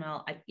the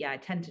treadmill. I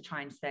tend to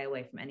try and stay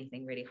away from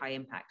anything really high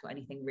impact or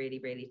anything really,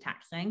 really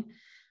taxing.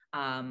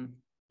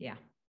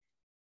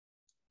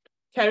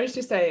 Kerry's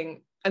just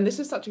saying, and this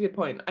is such a good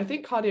point, I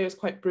think cardio is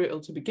quite brutal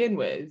to begin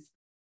with.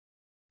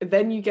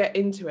 Then you get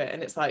into it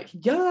and it's like,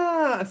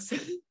 yes,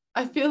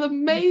 I feel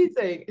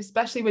amazing,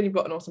 especially when you've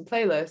got an awesome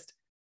playlist.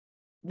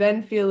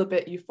 Then feel a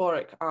bit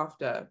euphoric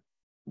after.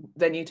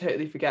 Then you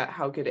totally forget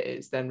how good it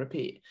is, then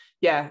repeat.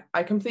 Yeah,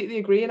 I completely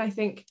agree. And I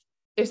think,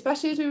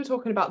 especially as we were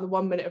talking about the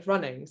 1 minute of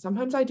running,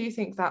 sometimes I do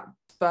think that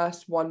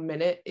first 1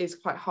 minute is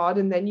quite hard,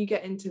 and then you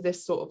get into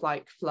this sort of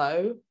like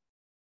flow,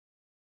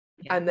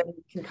 and then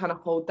you can kind of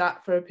hold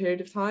that for a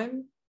period of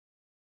time.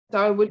 So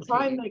I would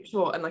try and make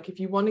sure, and like if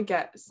you want to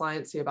get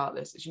sciencey about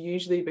this, it's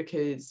usually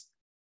because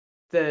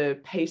the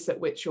pace at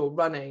which you're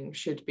running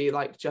should be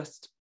like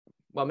just,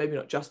 well, maybe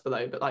not just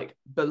below, but like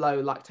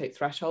below lactate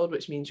threshold,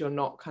 which means you're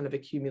not kind of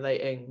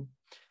accumulating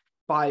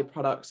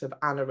byproducts of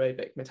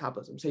anaerobic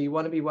metabolism. So you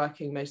want to be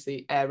working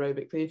mostly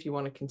aerobically if you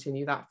want to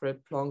continue that for a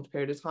prolonged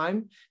period of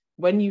time.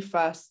 When you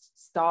first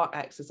start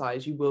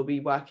exercise, you will be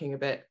working a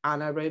bit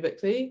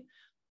anaerobically,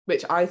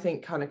 which I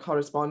think kind of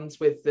corresponds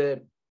with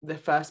the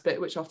first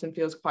bit, which often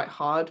feels quite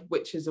hard,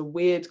 which is a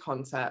weird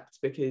concept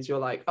because you're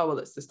like, oh, well,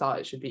 it's the start,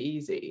 it should be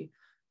easy.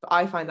 But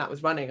I find that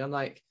with running, I'm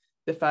like,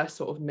 the first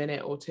sort of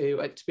minute or two,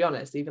 to be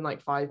honest, even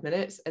like 5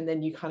 minutes, and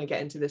then you kind of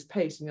get into this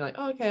pace and you're like,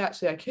 oh, okay,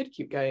 actually I could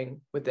keep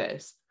going with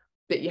this,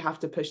 but you have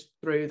to push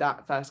through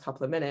that first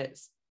couple of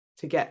minutes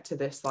to get to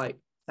this like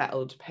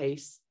settled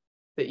pace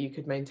that you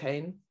could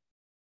maintain.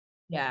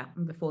 Yeah,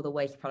 and before the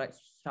waste products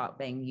start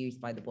being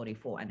used by the body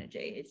for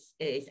energy,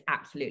 it is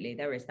absolutely,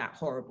 there is that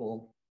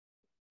horrible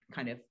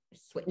kind of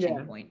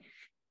switching point.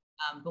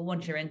 But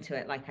once you're into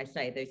it, like I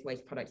say, those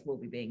waste products will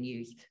be being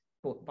used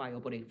by your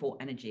body for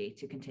energy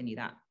to continue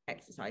that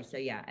exercise. So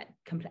yeah,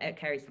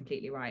 Kerry's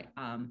completely right.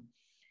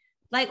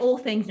 Like all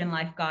things in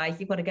life,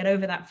 guys, you've got to get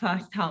over that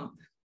first hump.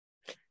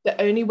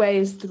 The only way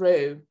is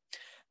through.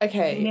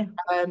 Okay.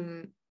 Yeah.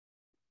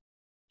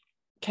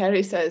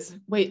 Kerry says,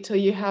 wait till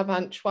you have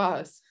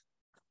anchois.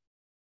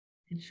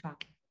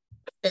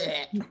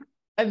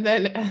 And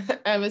then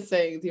Emma's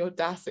saying the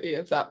audacity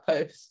of that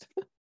post.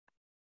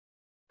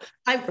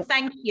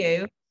 Thank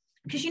you.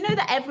 Because you know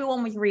that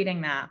everyone was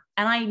reading that,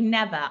 and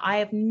I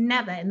have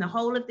never in the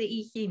whole of the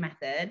EC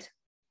method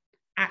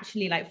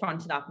actually like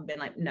fronted up and been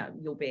like, no,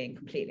 you're being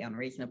completely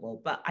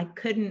unreasonable. But I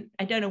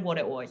don't know what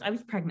it was. I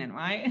was pregnant,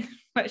 right?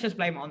 Let's just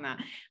blame it on that.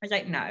 I was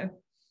like, no.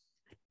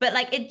 But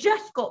like it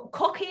just got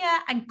cockier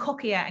and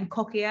cockier and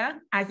cockier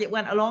as it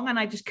went along, and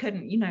I just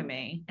couldn't, you know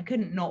me, I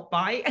couldn't not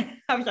bite.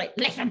 I was like,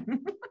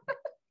 listen.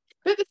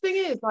 But the thing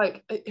is,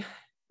 like,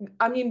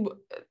 I mean,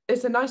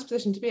 it's a nice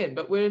position to be in,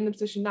 but we're in the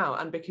position now,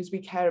 and because we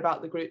care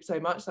about the group so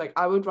much, like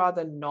I would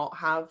rather not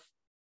have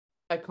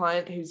a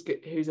client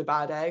who's a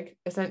bad egg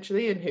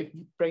essentially and who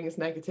brings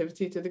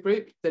negativity to the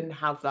group than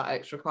have that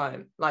extra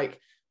client. Like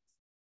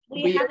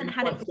we haven't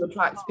had it to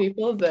attract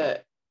people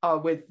that are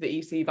with the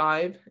EC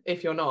vibe.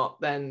 If you're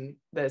not, then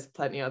there's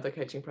plenty of other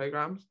coaching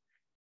programs.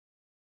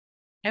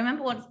 I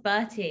remember once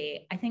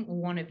Bertie, I think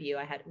one of you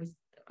I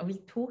was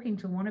talking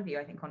to one of you,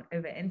 I think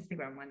over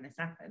Instagram when this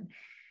happened.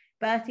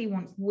 Bertie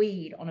wants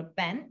weed on a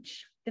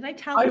bench. Did I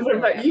tell you? I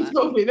remember you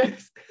told me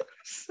this.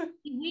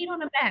 He weed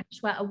on a bench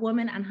where a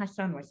woman and her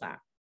son was at.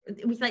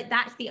 It was like,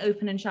 that's the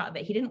open and shut of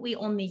it. He didn't weed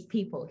on these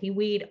people. He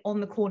weed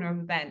on the corner of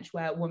a bench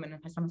where a woman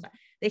and her son was at.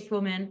 This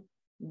woman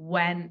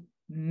went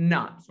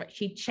nuts. Like,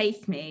 she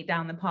chased me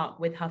down the park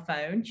with her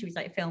phone. She was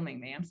like filming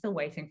me. I'm still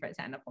waiting for it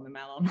to end up on the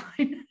Mail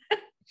Online.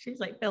 She was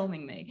like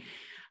filming me,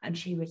 and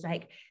she was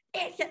like,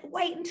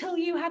 wait until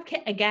you have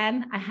kids.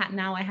 Again, I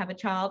have a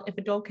child. If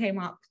a dog came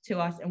up to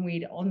us and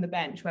we'd on the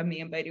bench where me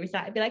and Bodhi were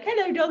sat, I'd be like,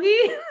 hello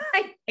doggy.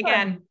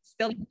 Again,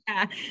 still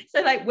there.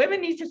 So like,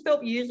 women need to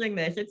stop using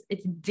this.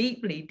 It's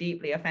deeply,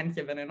 deeply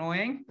offensive and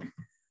annoying.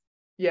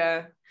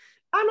 Yeah.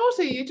 And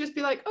also you just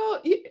be like, oh,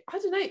 I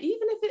don't know,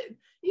 even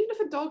if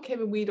a dog came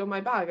and weed on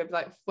my bag, I'd be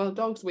like, well,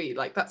 dogs weed,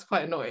 like that's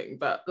quite annoying,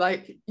 but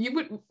like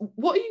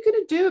what are you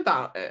going to do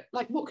about it?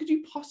 Like, what could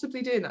you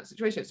possibly do in that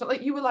situation? It's not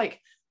like you were like,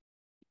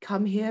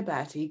 come here,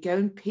 Bertie, go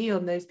and pee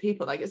on those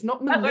people. Like, it's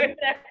not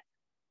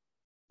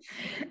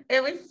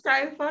It was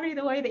so funny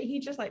the way that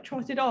he just like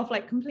trotted off,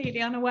 like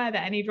completely unaware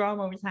that any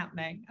drama was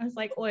happening. I was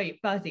like, oi,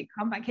 Bertie,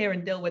 come back here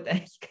and deal with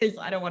this, because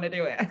I don't want to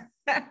do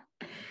it.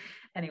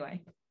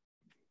 Anyway.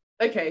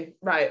 Okay,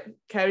 right.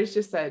 Kerry's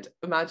just said,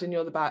 imagine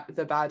you're the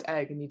bad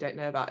egg and you don't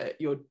know about it.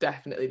 You're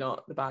definitely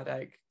not the bad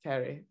egg,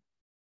 Kerry.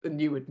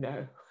 And you would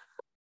know.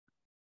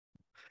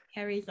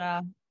 Kerry's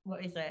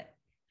what is it?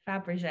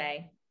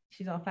 Fabergé.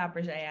 She's our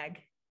Fabergé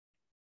egg.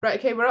 Right,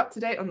 okay, we're up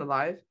to date on the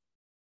live.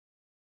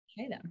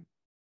 Okay then.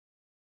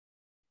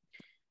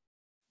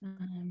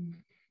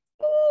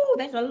 Oh,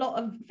 there's a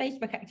lot of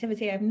Facebook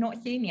activity I've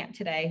not seen yet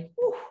today.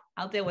 Ooh,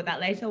 I'll deal with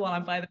that later while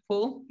I'm by the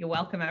pool. You're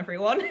welcome,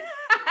 everyone.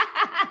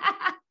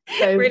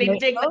 Really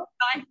dig the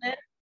knife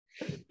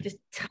in. Just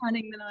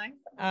turning the knife.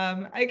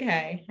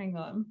 Okay, hang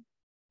on.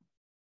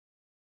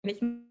 It's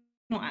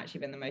not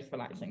actually been the most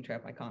relaxing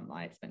trip, I can't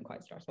lie. It's been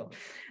quite stressful.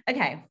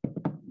 Okay,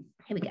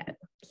 here we go.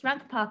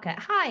 Samantha Parker.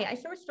 Hi, I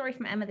saw a story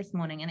from Emma this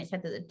morning, and it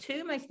said that the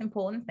two most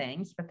important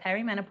things for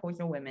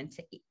perimenopausal women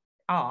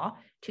are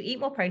to eat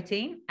more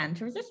protein and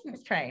to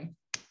resistance train.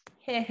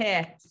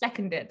 Here,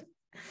 seconded.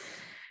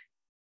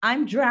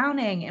 I'm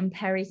drowning in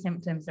peri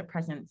symptoms at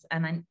present,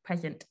 and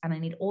I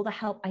need all the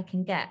help I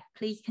can get.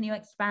 Please, can you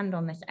expand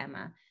on this,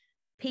 Emma?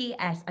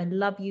 P.S. I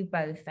love you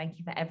both. Thank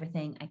you for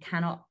everything. I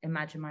cannot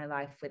imagine my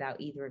life without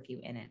either of you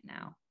in it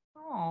now.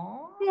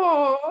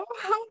 Aww,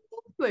 how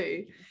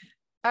lovely.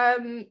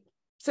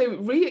 So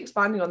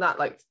re-expanding on that,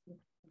 like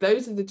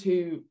those are the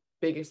two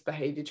biggest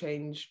behavior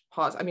change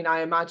parts. I mean,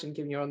 I imagine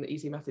given you're on the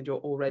easy method, you're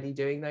already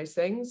doing those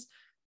things.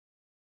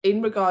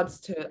 In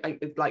regards to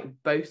like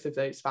both of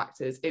those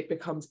factors, it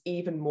becomes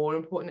even more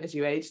important as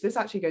you age. This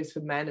actually goes for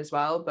men as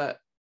well, but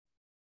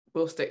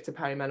we'll stick to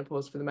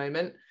perimenopause for the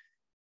moment.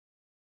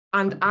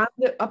 And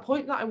a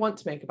point that I want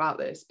to make about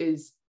this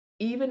is,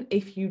 even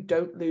if you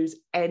don't lose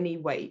any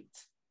weight,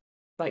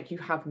 like you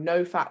have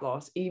no fat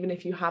loss, even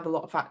if you have a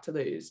lot of fat to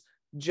lose,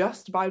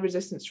 just by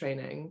resistance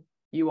training,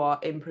 you are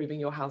improving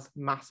your health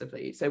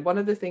massively. So one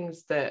of the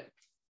things that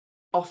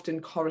often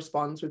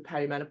corresponds with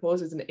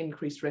perimenopause is an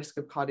increased risk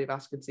of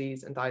cardiovascular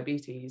disease and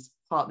diabetes,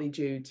 partly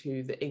due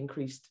to the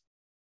increased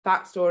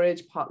fat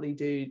storage, partly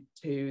due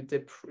to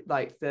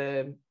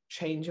the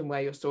change in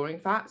where you're storing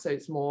fat. So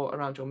it's more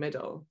around your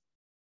middle.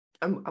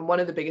 And one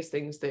of the biggest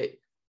things that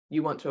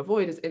you want to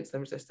avoid is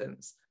insulin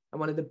resistance. And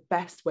one of the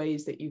best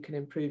ways that you can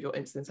improve your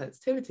insulin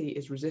sensitivity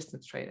is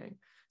resistance training.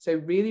 So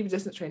really,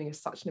 resistance training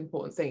is such an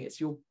important thing. It's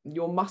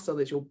your muscle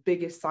is your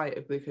biggest site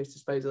of glucose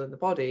disposal in the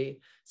body.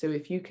 So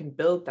if you can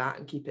build that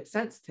and keep it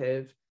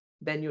sensitive,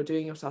 then you're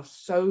doing yourself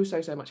so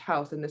much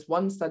health. And this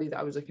one study that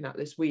I was looking at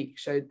this week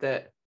showed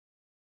that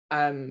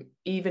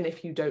even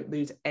if you don't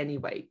lose any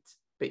weight,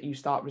 but you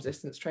start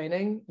resistance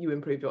training, you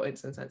improve your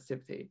insulin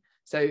sensitivity.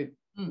 So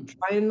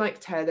try and like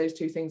tear those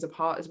two things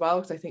apart as well,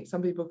 because I think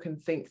some people can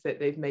think that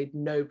they've made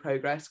no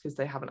progress because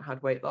they haven't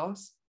had weight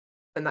loss,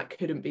 and that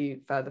couldn't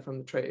be further from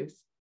the truth.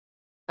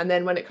 And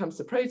then when it comes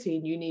to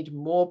protein, you need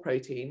more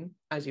protein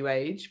as you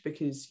age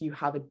because you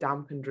have a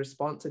dampened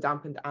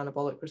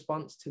anabolic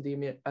response to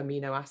the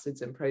amino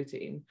acids in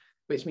protein,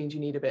 which means you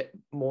need a bit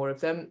more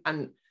of them.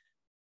 And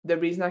the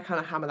reason I kind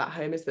of hammer that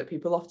home is that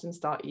people often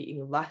start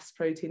eating less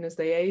protein as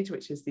they age,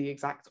 which is the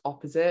exact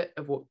opposite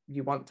of what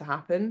you want to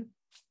happen.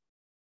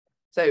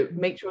 So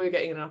make sure you're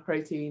getting enough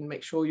protein,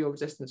 make sure you're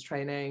resistance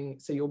training,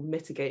 so you're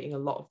mitigating a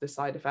lot of the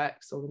side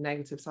effects or the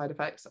negative side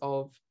effects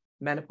of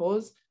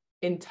menopause.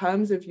 In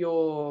terms of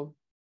your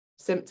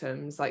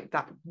symptoms, like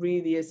that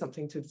really is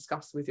something to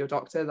discuss with your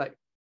doctor. Like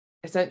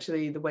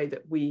essentially the way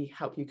that we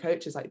help you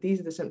coach is like, these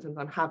are the symptoms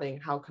I'm having,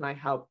 how can I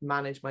help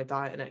manage my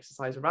diet and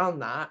exercise around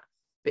that?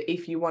 But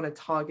if you want to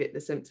target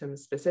the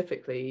symptoms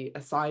specifically,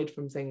 aside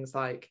from things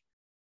like,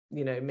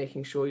 you know,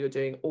 making sure you're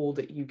doing all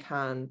that you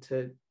can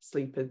to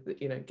sleep,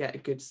 you know, get a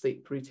good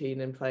sleep routine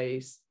in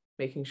place,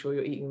 making sure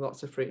you're eating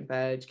lots of fruit and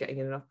veg, getting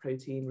in enough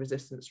protein,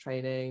 resistance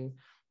training,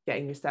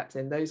 getting your steps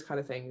in, those kind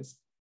of things.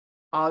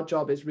 Our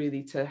job is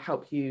really to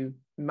help you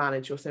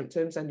manage your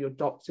symptoms, and your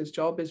doctor's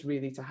job is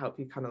really to help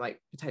you kind of like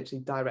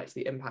potentially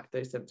directly impact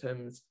those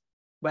symptoms,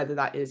 whether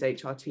that is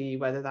HRT,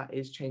 whether that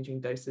is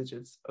changing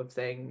dosages of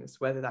things,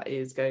 whether that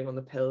is going on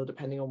the pill,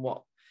 depending on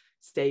what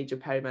stage of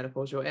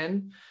perimenopause you're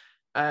in.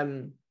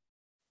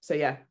 So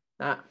yeah,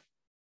 that.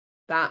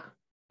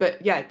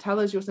 But yeah, tell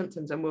us your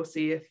symptoms and we'll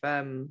see if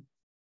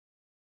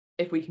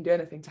if we can do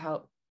anything to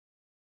help.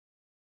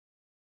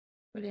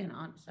 Brilliant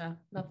answer.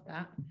 Love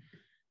that.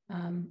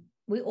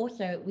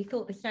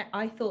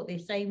 I thought the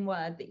same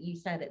word that you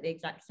said at the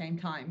exact same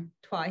time,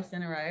 twice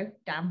in a row,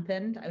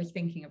 dampened. I was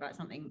thinking about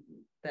something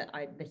that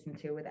I listened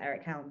to with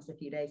Eric Helms a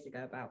few days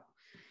ago about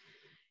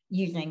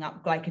using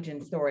up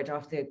glycogen storage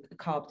after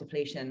carb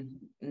depletion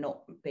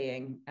not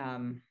being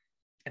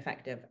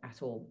effective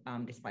at all,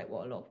 despite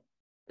what a lot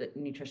of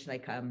nutrition,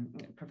 like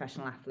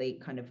professional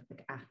athlete kind of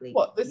athlete.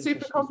 What, the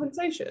super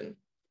compensation?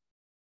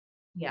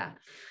 Yeah.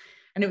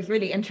 And it was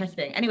really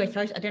interesting. Anyway,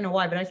 so I don't know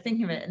why, but I was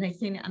thinking of it, and as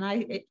soon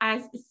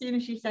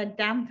as you said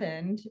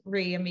dampened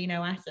amino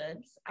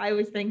acids, I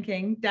was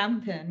thinking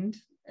dampened,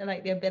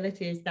 like the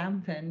ability is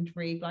dampened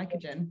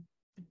glycogen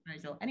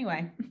disposal.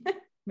 Anyway,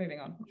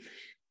 moving on.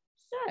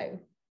 So,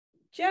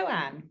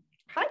 Joanne,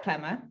 hi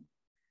Clemmer.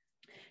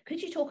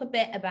 Could you talk a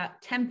bit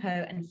about tempo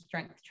and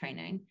strength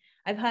training?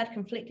 I've heard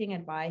conflicting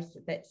advice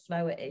that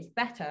slower is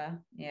better,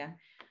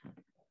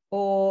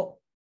 or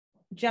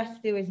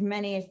just do as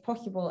many as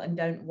possible and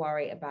don't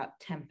worry about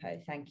tempo.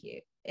 Thank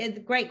you. It's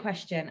a great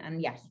question. And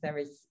yes, there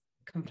is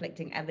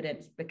conflicting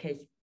evidence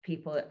because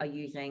people are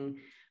using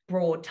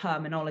broad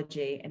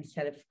terminology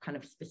instead of kind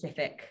of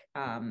specific,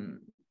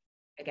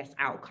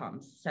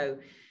 outcomes. So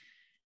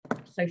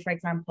for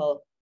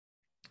example,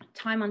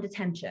 time under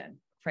tension,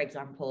 for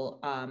example,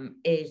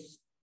 is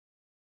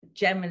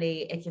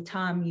generally, it's a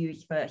term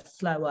used for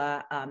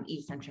slower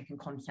eccentric and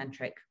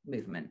concentric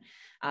movement.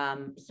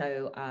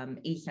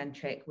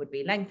 Eccentric would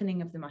be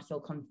lengthening of the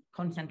muscle,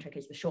 concentric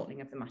is the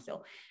shortening of the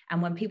muscle.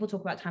 And when people talk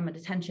about time under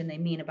tension, they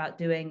mean about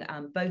doing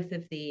both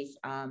of these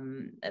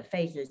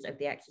phases of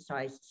the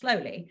exercise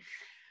slowly.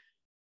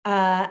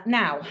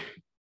 Now,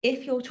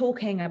 if you're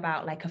talking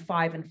about like a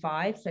 5 and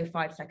 5, so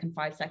 5 second,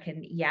 5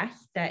 second,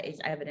 yes, there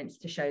is evidence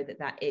to show that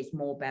that is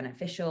more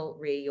beneficial,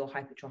 really your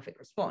hypertrophic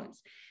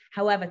response.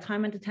 However,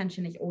 time under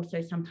tension is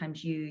also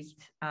sometimes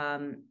used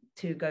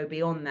to go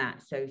beyond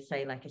that. So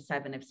say like a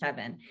 7 of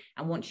 7.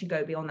 And once you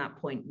go beyond that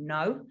point,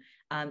 no,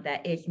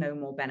 there is no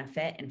more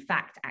benefit. In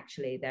fact,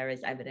 actually, there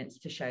is evidence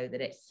to show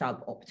that it's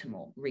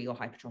suboptimal, real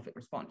hypertrophic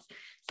response.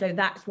 So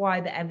that's why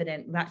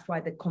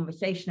the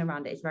conversation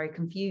around it is very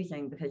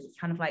confusing, because it's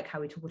kind of like how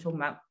we're talking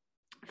about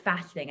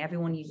fasting.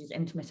 Everyone uses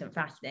intermittent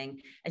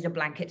fasting as a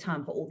blanket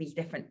term for all these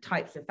different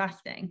types of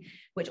fasting,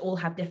 which all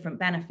have different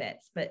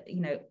benefits. But,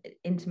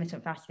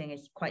 intermittent fasting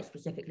is quite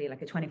specifically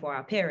like a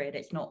 24-hour period.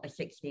 It's not a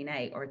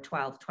 16-8 or a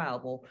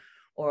 12-12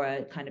 or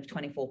a kind of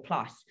 24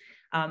 plus.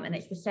 And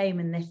it's the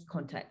same in this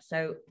context.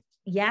 So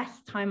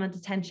yes, time under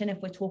tension,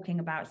 if we're talking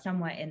about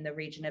somewhere in the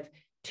region of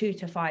 2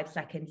 to 5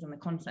 seconds in the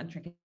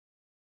concentric.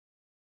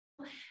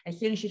 As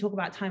soon as you talk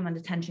about time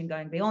under tension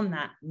going beyond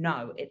that,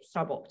 no, it's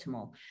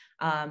suboptimal.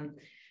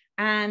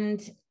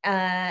 And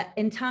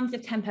in terms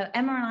of tempo,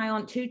 Emma and I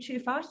aren't too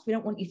fast. We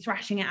don't want you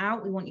thrashing it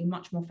out. We want you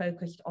much more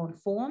focused on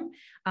form.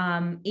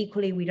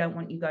 Equally, we don't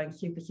want you going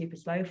super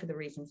slow for the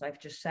reasons I've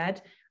just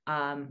said.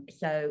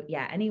 So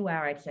yeah,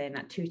 anywhere I'd say in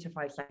that 2 to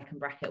 5 second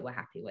bracket, we're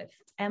happy with.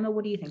 Emma,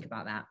 what do you think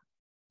about that?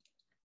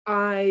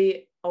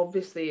 I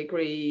obviously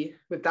agree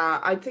with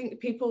that. I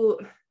think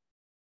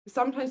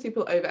sometimes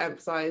people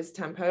overemphasize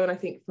tempo, and I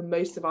think for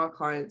most of our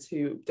clients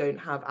who don't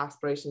have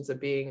aspirations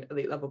of being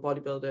elite level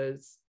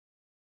bodybuilders,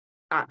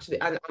 actually,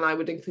 and I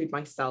would include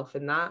myself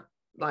in that,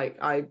 like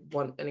I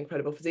want an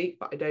incredible physique,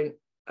 but I don't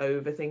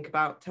overthink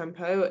about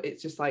tempo.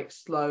 It's just like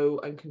slow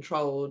and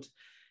controlled,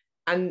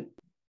 and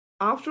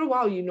after a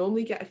while you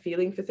normally get a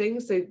feeling for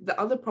things. So the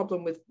other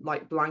problem with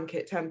like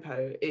blanket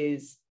tempo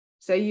is,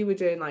 say you were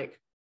doing like,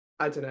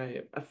 I don't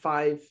know, a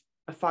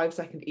 5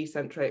 second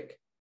eccentric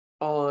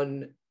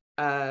on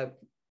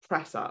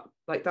press up,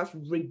 like that's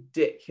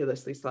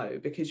ridiculously slow,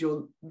 because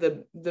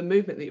the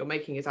movement that you're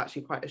making is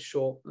actually quite a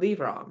short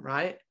lever arm,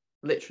 right?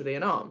 Literally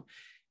an arm.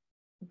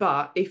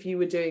 But if you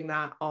were doing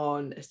that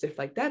on a stiff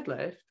leg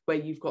deadlift where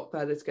you've got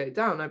further to go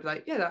down, I'd be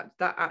like, yeah,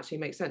 that actually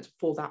makes sense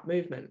for that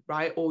movement,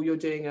 right? Or you're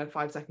doing a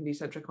 5 second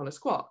eccentric on a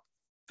squat,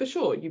 for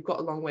sure, you've got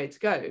a long way to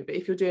go. But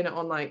if you're doing it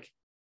on like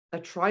a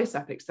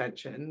tricep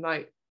extension,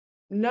 like,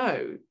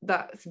 no,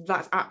 that's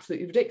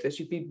absolutely ridiculous.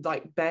 You'd be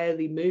like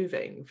barely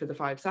moving for the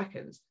 5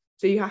 seconds.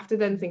 So you have to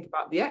then think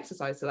about the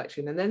exercise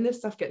selection, and then this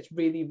stuff gets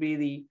really,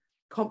 really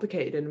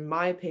complicated, and in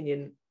my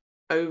opinion,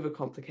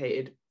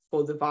 overcomplicated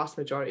for the vast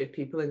majority of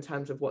people in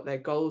terms of what their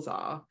goals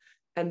are.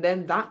 And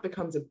then that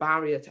becomes a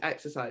barrier to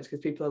exercise, because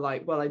people are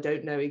like, well, I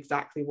don't know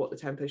exactly what the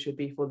tempo should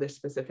be for this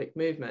specific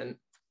movement.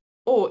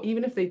 Or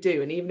even if they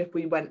do, and even if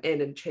we went in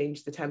and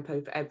changed the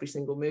tempo for every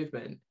single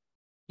movement,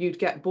 you'd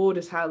get bored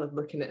as hell of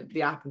looking at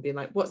the app and being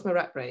like, what's my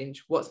rep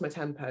range? What's my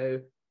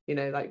tempo?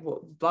 Like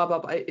what, blah, blah,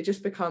 blah. It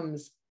just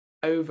becomes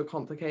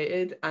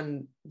overcomplicated.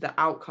 And the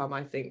outcome,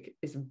 I think,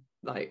 is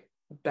like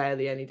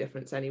barely any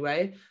difference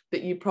anyway,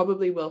 that you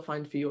probably will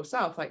find for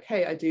yourself. Like,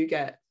 hey, I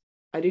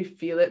do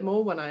feel it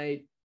more when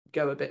I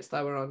go a bit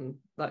slower on,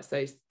 let's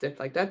say, stiff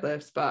leg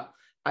deadlifts, but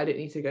I don't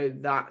need to go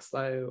that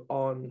slow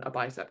on a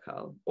bicep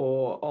curl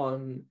or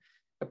on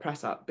a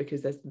press up,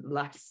 because there's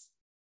less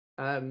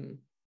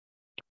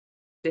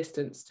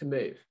distance to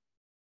move.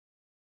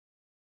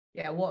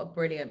 Yeah, what a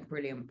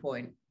brilliant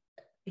point.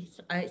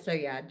 So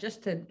yeah,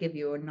 just to give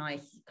you a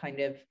nice kind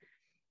of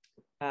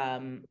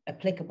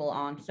applicable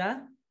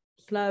answer: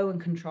 slow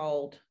and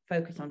controlled,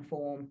 focus on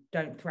form,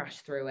 don't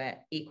thrash through it.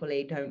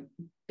 Equally,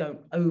 don't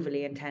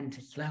overly intend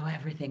to slow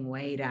everything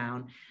way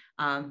down.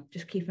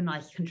 Just keep a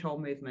nice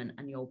controlled movement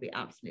and you'll be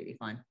absolutely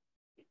fine.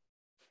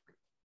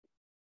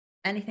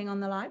 Anything on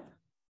the live?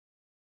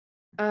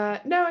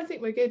 No, I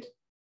think we're good.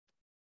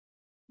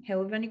 Okay,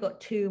 we've only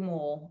got 2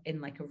 more in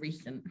like a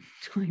recent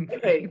time frame.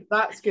 Okay,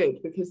 that's good,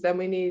 because then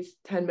we need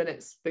 10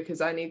 minutes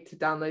because I need to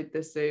download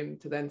this Zoom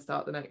to then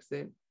start the next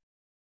Zoom.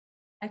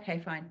 Okay,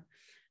 fine.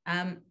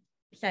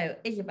 So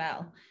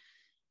Isabel,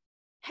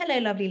 hello,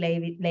 lovely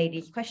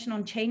ladies. Question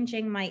on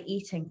changing my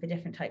eating for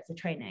different types of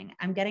training.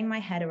 I'm getting my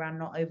head around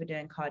not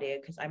overdoing cardio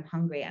because I'm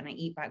hungry and I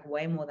eat back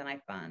way more than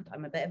I've burned.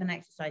 I'm a bit of an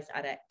exercise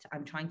addict.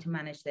 I'm trying to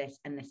manage this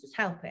and this is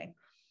helping.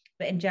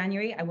 But in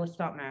January, I will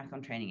start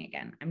marathon training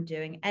again. I'm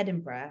doing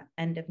Edinburgh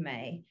end of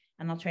May,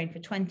 and I'll train for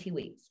 20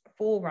 weeks,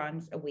 4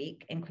 runs a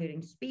week,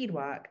 including speed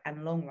work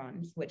and long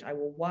runs, which I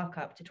will work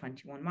up to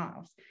 21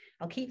 miles.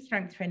 I'll keep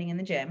strength training in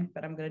the gym,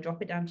 but I'm going to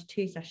drop it down to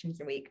 2 sessions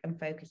a week and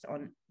focus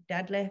on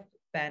deadlift,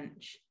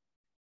 bench,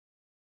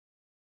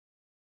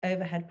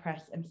 overhead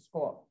press, and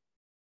squat.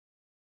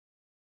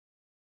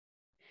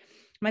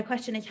 My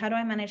question is, how do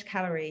I manage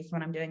calories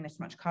when I'm doing this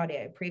much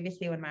cardio?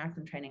 Previously, when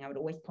marathon training, I would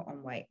always put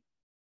on weight.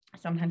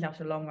 Sometimes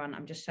after a long run,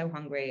 I'm just so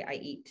hungry, I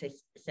eat to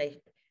save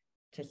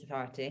to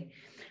society,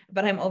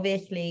 but I'm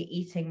obviously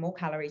eating more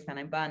calories than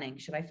I'm burning.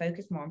 Should I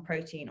focus more on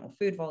protein or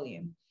food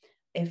volume?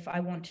 If I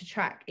want to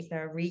track, is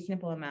there a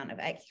reasonable amount of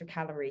extra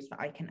calories that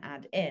I can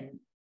add in?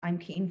 I'm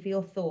keen for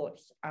your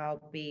thoughts.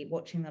 I'll be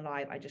watching the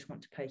live. I just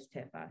want to post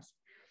here first.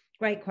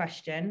 Great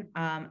question.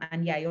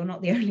 And yeah, you're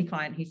not the only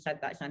client who said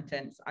that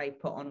sentence. I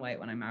put on weight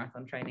when I'm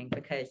marathon training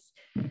because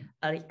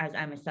as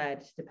Emma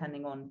said,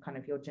 depending on kind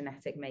of your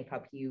genetic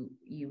makeup, you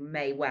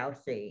may well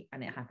see,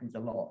 and it happens a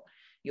lot,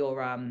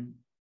 your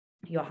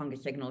hunger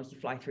signals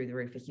fly through the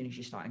roof as soon as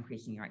you start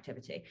increasing your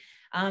activity.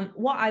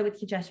 What I would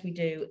suggest we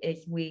do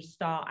is we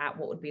start at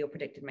what would be your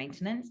predicted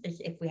maintenance.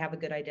 Is if we have a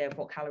good idea of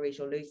what calories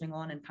you're losing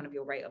on and kind of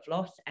your rate of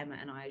loss, Emma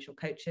and I as your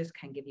coaches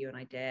can give you an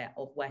idea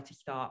of where to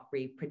start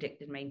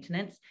predicted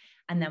maintenance,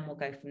 and then we'll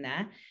go from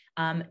there.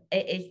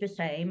 It is the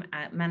same,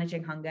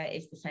 managing hunger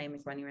is the same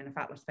as when you're in a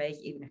fat loss phase,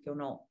 even if you're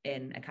not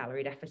in a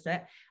calorie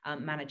deficit.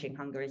 Managing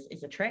hunger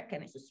is a trick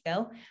and it's a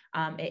skill.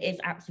 It is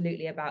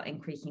absolutely about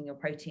increasing your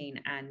protein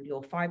and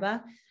your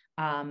fiber,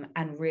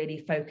 and really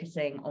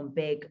focusing on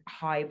big,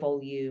 high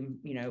volume,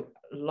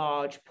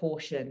 large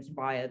portions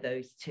via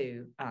those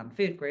 2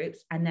 food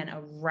groups. And then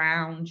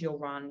around your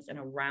runs and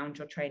around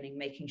your training,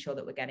 making sure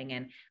that we're getting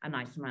in a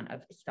nice amount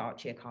of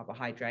starchy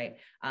carbohydrate.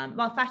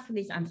 Well, fast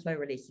release and slow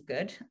release are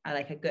good.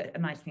 A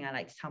nice thing I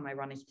like to tell my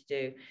runners to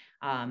do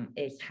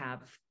is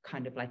have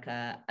kind of like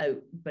a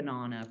oat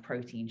banana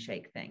protein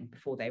shake thing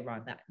before they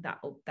run.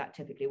 That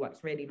typically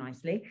works really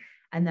nicely.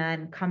 And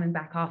then coming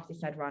back after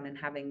said run and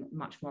having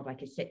much more of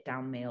like a sit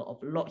down meal of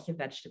lots of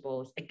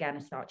vegetables, again,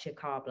 a starchy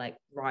carb like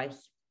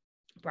rice,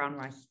 brown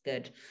rice is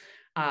good,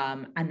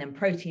 and then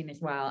protein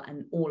as well.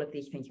 And all of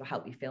these things will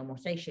help you feel more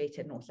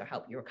satiated and also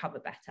help you recover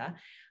better.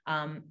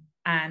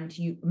 And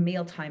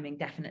meal timing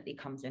definitely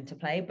comes into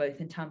play,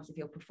 both in terms of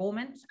your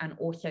performance and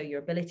also your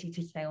ability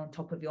to stay on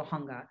top of your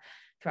hunger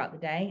throughout the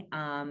day.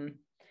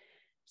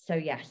 So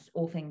yes,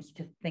 all things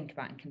to think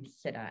about and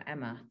consider.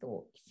 Emma,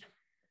 thoughts?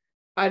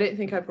 I don't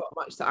think I've got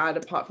much to add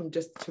apart from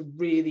just to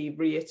really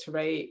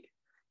reiterate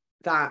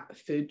that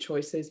food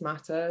choices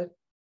matter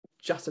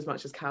just as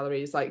much as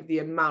calories. Like the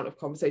amount of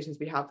conversations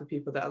we have with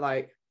people that are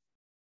like,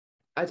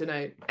 I don't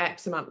know,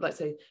 X amount, let's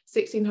say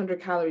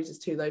 1600 calories is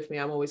too low for me,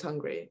 I'm always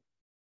hungry.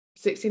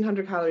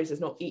 1600 calories is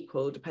not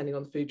equal depending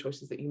on the food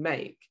choices that you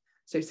make.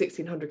 So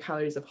 1600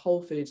 calories of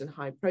whole foods and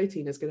high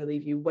protein is going to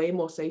leave you way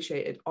more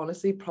satiated,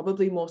 honestly,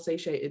 probably more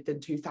satiated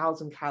than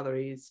 2000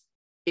 calories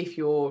if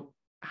you're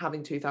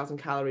having 2000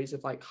 calories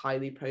of like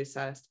highly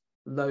processed,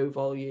 low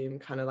volume,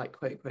 kind of like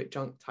quote unquote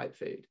junk type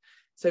food.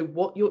 So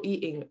what you're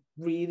eating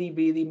really,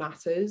 really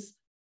matters.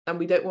 And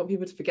we don't want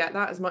people to forget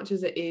that. As much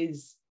as it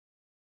is,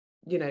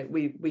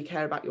 we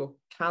care about your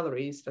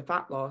calories for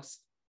fat loss,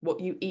 what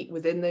you eat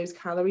within those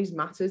calories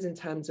matters in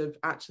terms of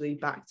actually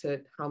back to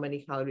how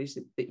many calories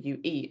that you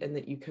eat and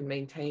that you can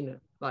maintain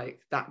like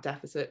that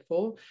deficit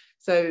for.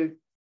 So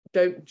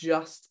don't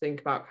just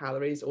think about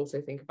calories, also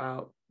think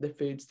about the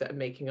foods that are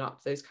making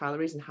up those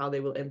calories and how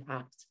they will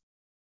impact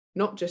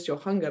not just your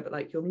hunger, but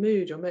like your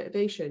mood, your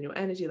motivation, your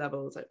energy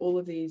levels. Like all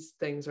of these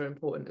things are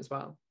important as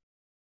well.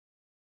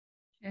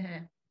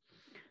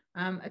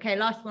 Okay,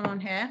 last one on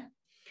here.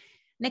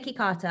 Nikki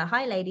Carter,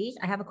 hi ladies,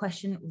 I have a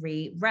question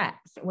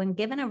reps. When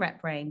given a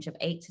rep range of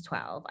 8 to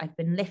 12, I've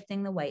been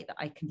lifting the weight that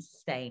I can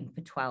sustain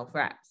for 12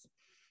 reps.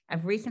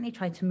 I've recently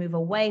tried to move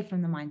away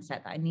from the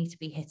mindset that I need to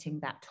be hitting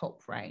that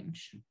top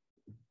range.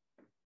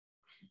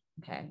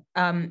 Okay,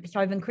 so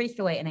I've increased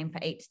the weight and aim for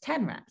 8 to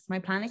 10 reps. My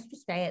plan is to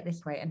stay at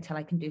this weight until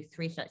I can do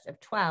 3 sets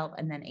of 12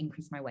 and then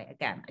increase my weight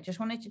again. I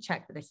just wanted to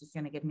check that this is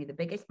going to give me the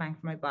biggest bang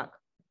for my buck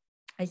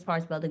as far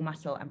as building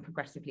muscle and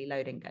progressively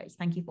loading goes.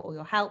 Thank you for all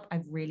your help.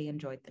 I've really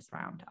enjoyed this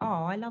round. Oh,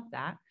 I love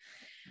that.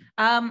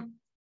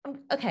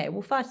 Okay,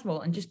 well, first of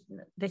all, and just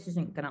this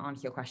isn't going to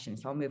answer your question,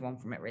 so I'll move on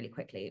from it really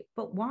quickly.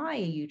 But why are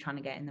you trying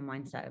to get in the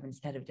mindset of,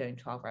 instead of doing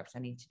 12 reps, I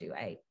need to do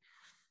 8?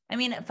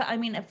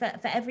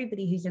 For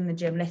everybody who's in the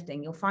gym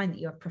lifting, you'll find that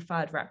you have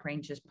preferred rep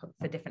ranges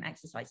for different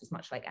exercises,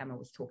 much like Emma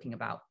was talking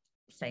about.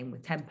 Same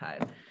with tempo.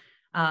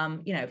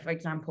 For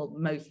example,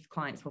 most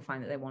clients will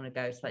find that they want to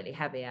go slightly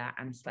heavier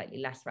and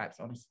slightly less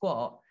reps on a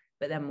squat,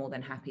 but they're more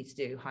than happy to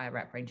do higher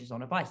rep ranges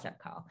on a bicep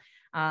curl.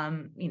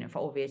 For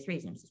obvious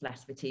reasons. It's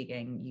less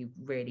fatiguing. You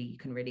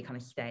can really kind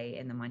of stay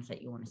in the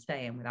mindset you want to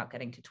stay in without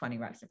getting to 20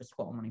 reps of a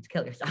squat and wanting to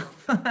kill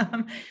yourself.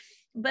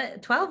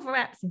 But 12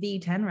 reps v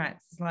 10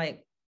 reps is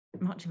like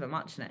much of a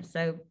muchness.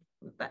 So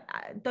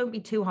don't be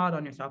too hard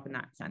on yourself in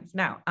that sense.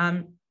 Now,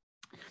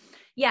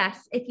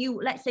 yes, if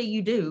let's say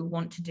you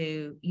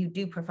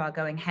do prefer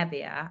going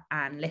heavier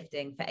and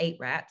lifting for 8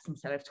 reps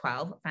instead of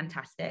 12,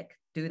 fantastic,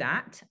 do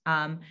that.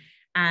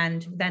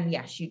 And then,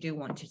 yes, you do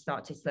want to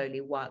start to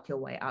slowly work your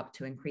way up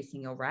to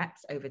increasing your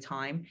reps over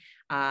time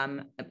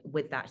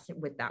with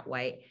that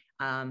weight,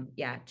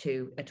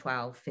 to a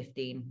 12,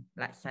 15,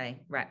 let's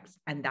say, reps.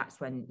 And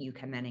that's when you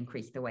can then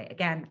increase the weight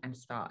again and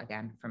start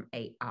again from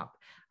 8 up.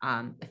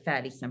 A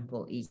fairly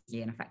simple,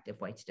 easy, and effective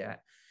way to do it.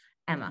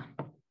 Emma.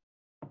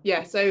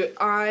 Yeah, so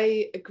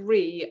I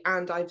agree.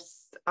 And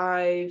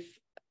I've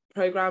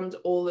programmed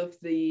all of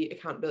the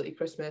Accountability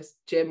Christmas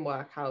gym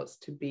workouts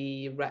to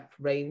be rep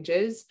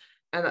ranges.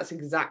 And that's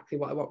exactly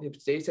what I want people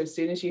to do. So as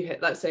soon as you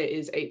hit, let's say it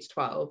is 8 to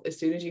 12, as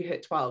soon as you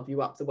hit 12,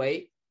 you up the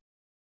weight.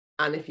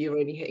 And if you're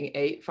only hitting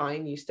 8,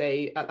 fine, you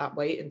stay at that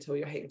weight until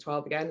you're hitting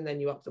 12 again, and then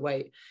you up the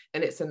weight.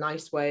 And it's a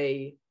nice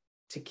way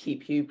to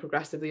keep you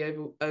progressively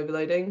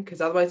overloading, because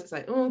otherwise it's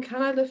like, oh,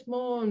 can I lift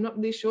more? I'm not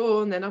really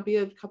sure. And then I'll be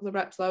a couple of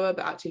reps lower.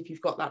 But actually, if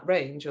you've got that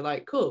range, you're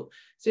like, cool,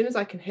 as soon as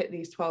I can hit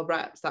these 12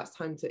 reps, that's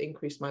time to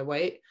increase my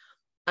weight.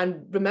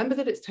 And remember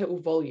that it's total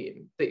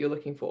volume that you're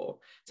looking for.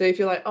 So if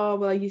you're like, oh,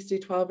 well, I used to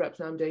do 12 reps,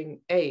 now I'm doing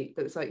 8,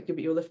 but it's like, but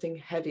you're lifting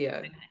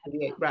heavier for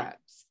the 8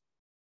 reps.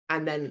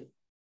 And then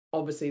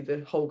obviously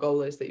the whole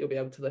goal is that you'll be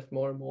able to lift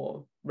more and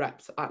more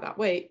reps at that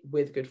weight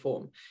with good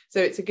form. So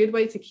it's a good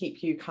way to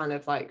keep you kind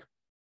of like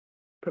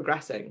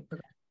progressing. So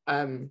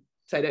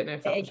I don't know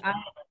if that was...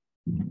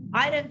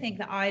 I don't think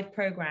that I've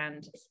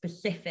programmed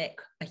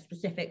a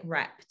specific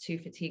rep to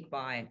fatigue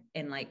by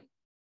in like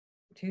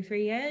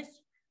 2-3 years,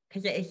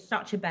 because it is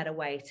such a better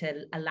way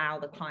to allow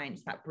the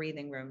clients that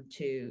breathing room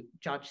to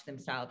judge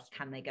themselves.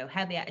 Can they go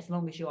heavier? As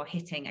long as you are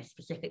hitting a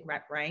specific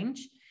rep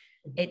range,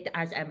 it,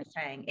 as Emma's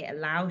saying, it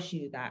allows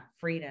you that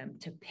freedom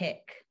to pick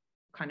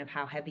kind of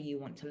how heavy you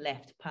want to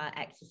lift per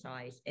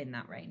exercise in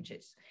that range.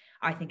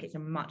 I think it's a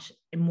much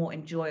more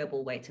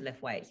enjoyable way to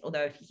lift weights.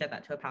 Although if you said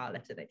that to a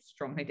powerlifter, they'd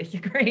strongly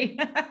disagree.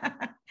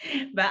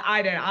 But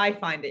I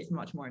find it's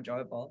much more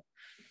enjoyable.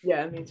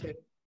 Yeah, me too.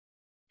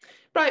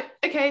 Right,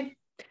 okay.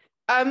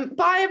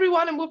 Bye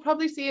everyone, and we'll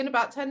probably see you in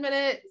about 10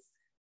 minutes.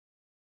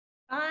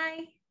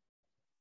 Bye.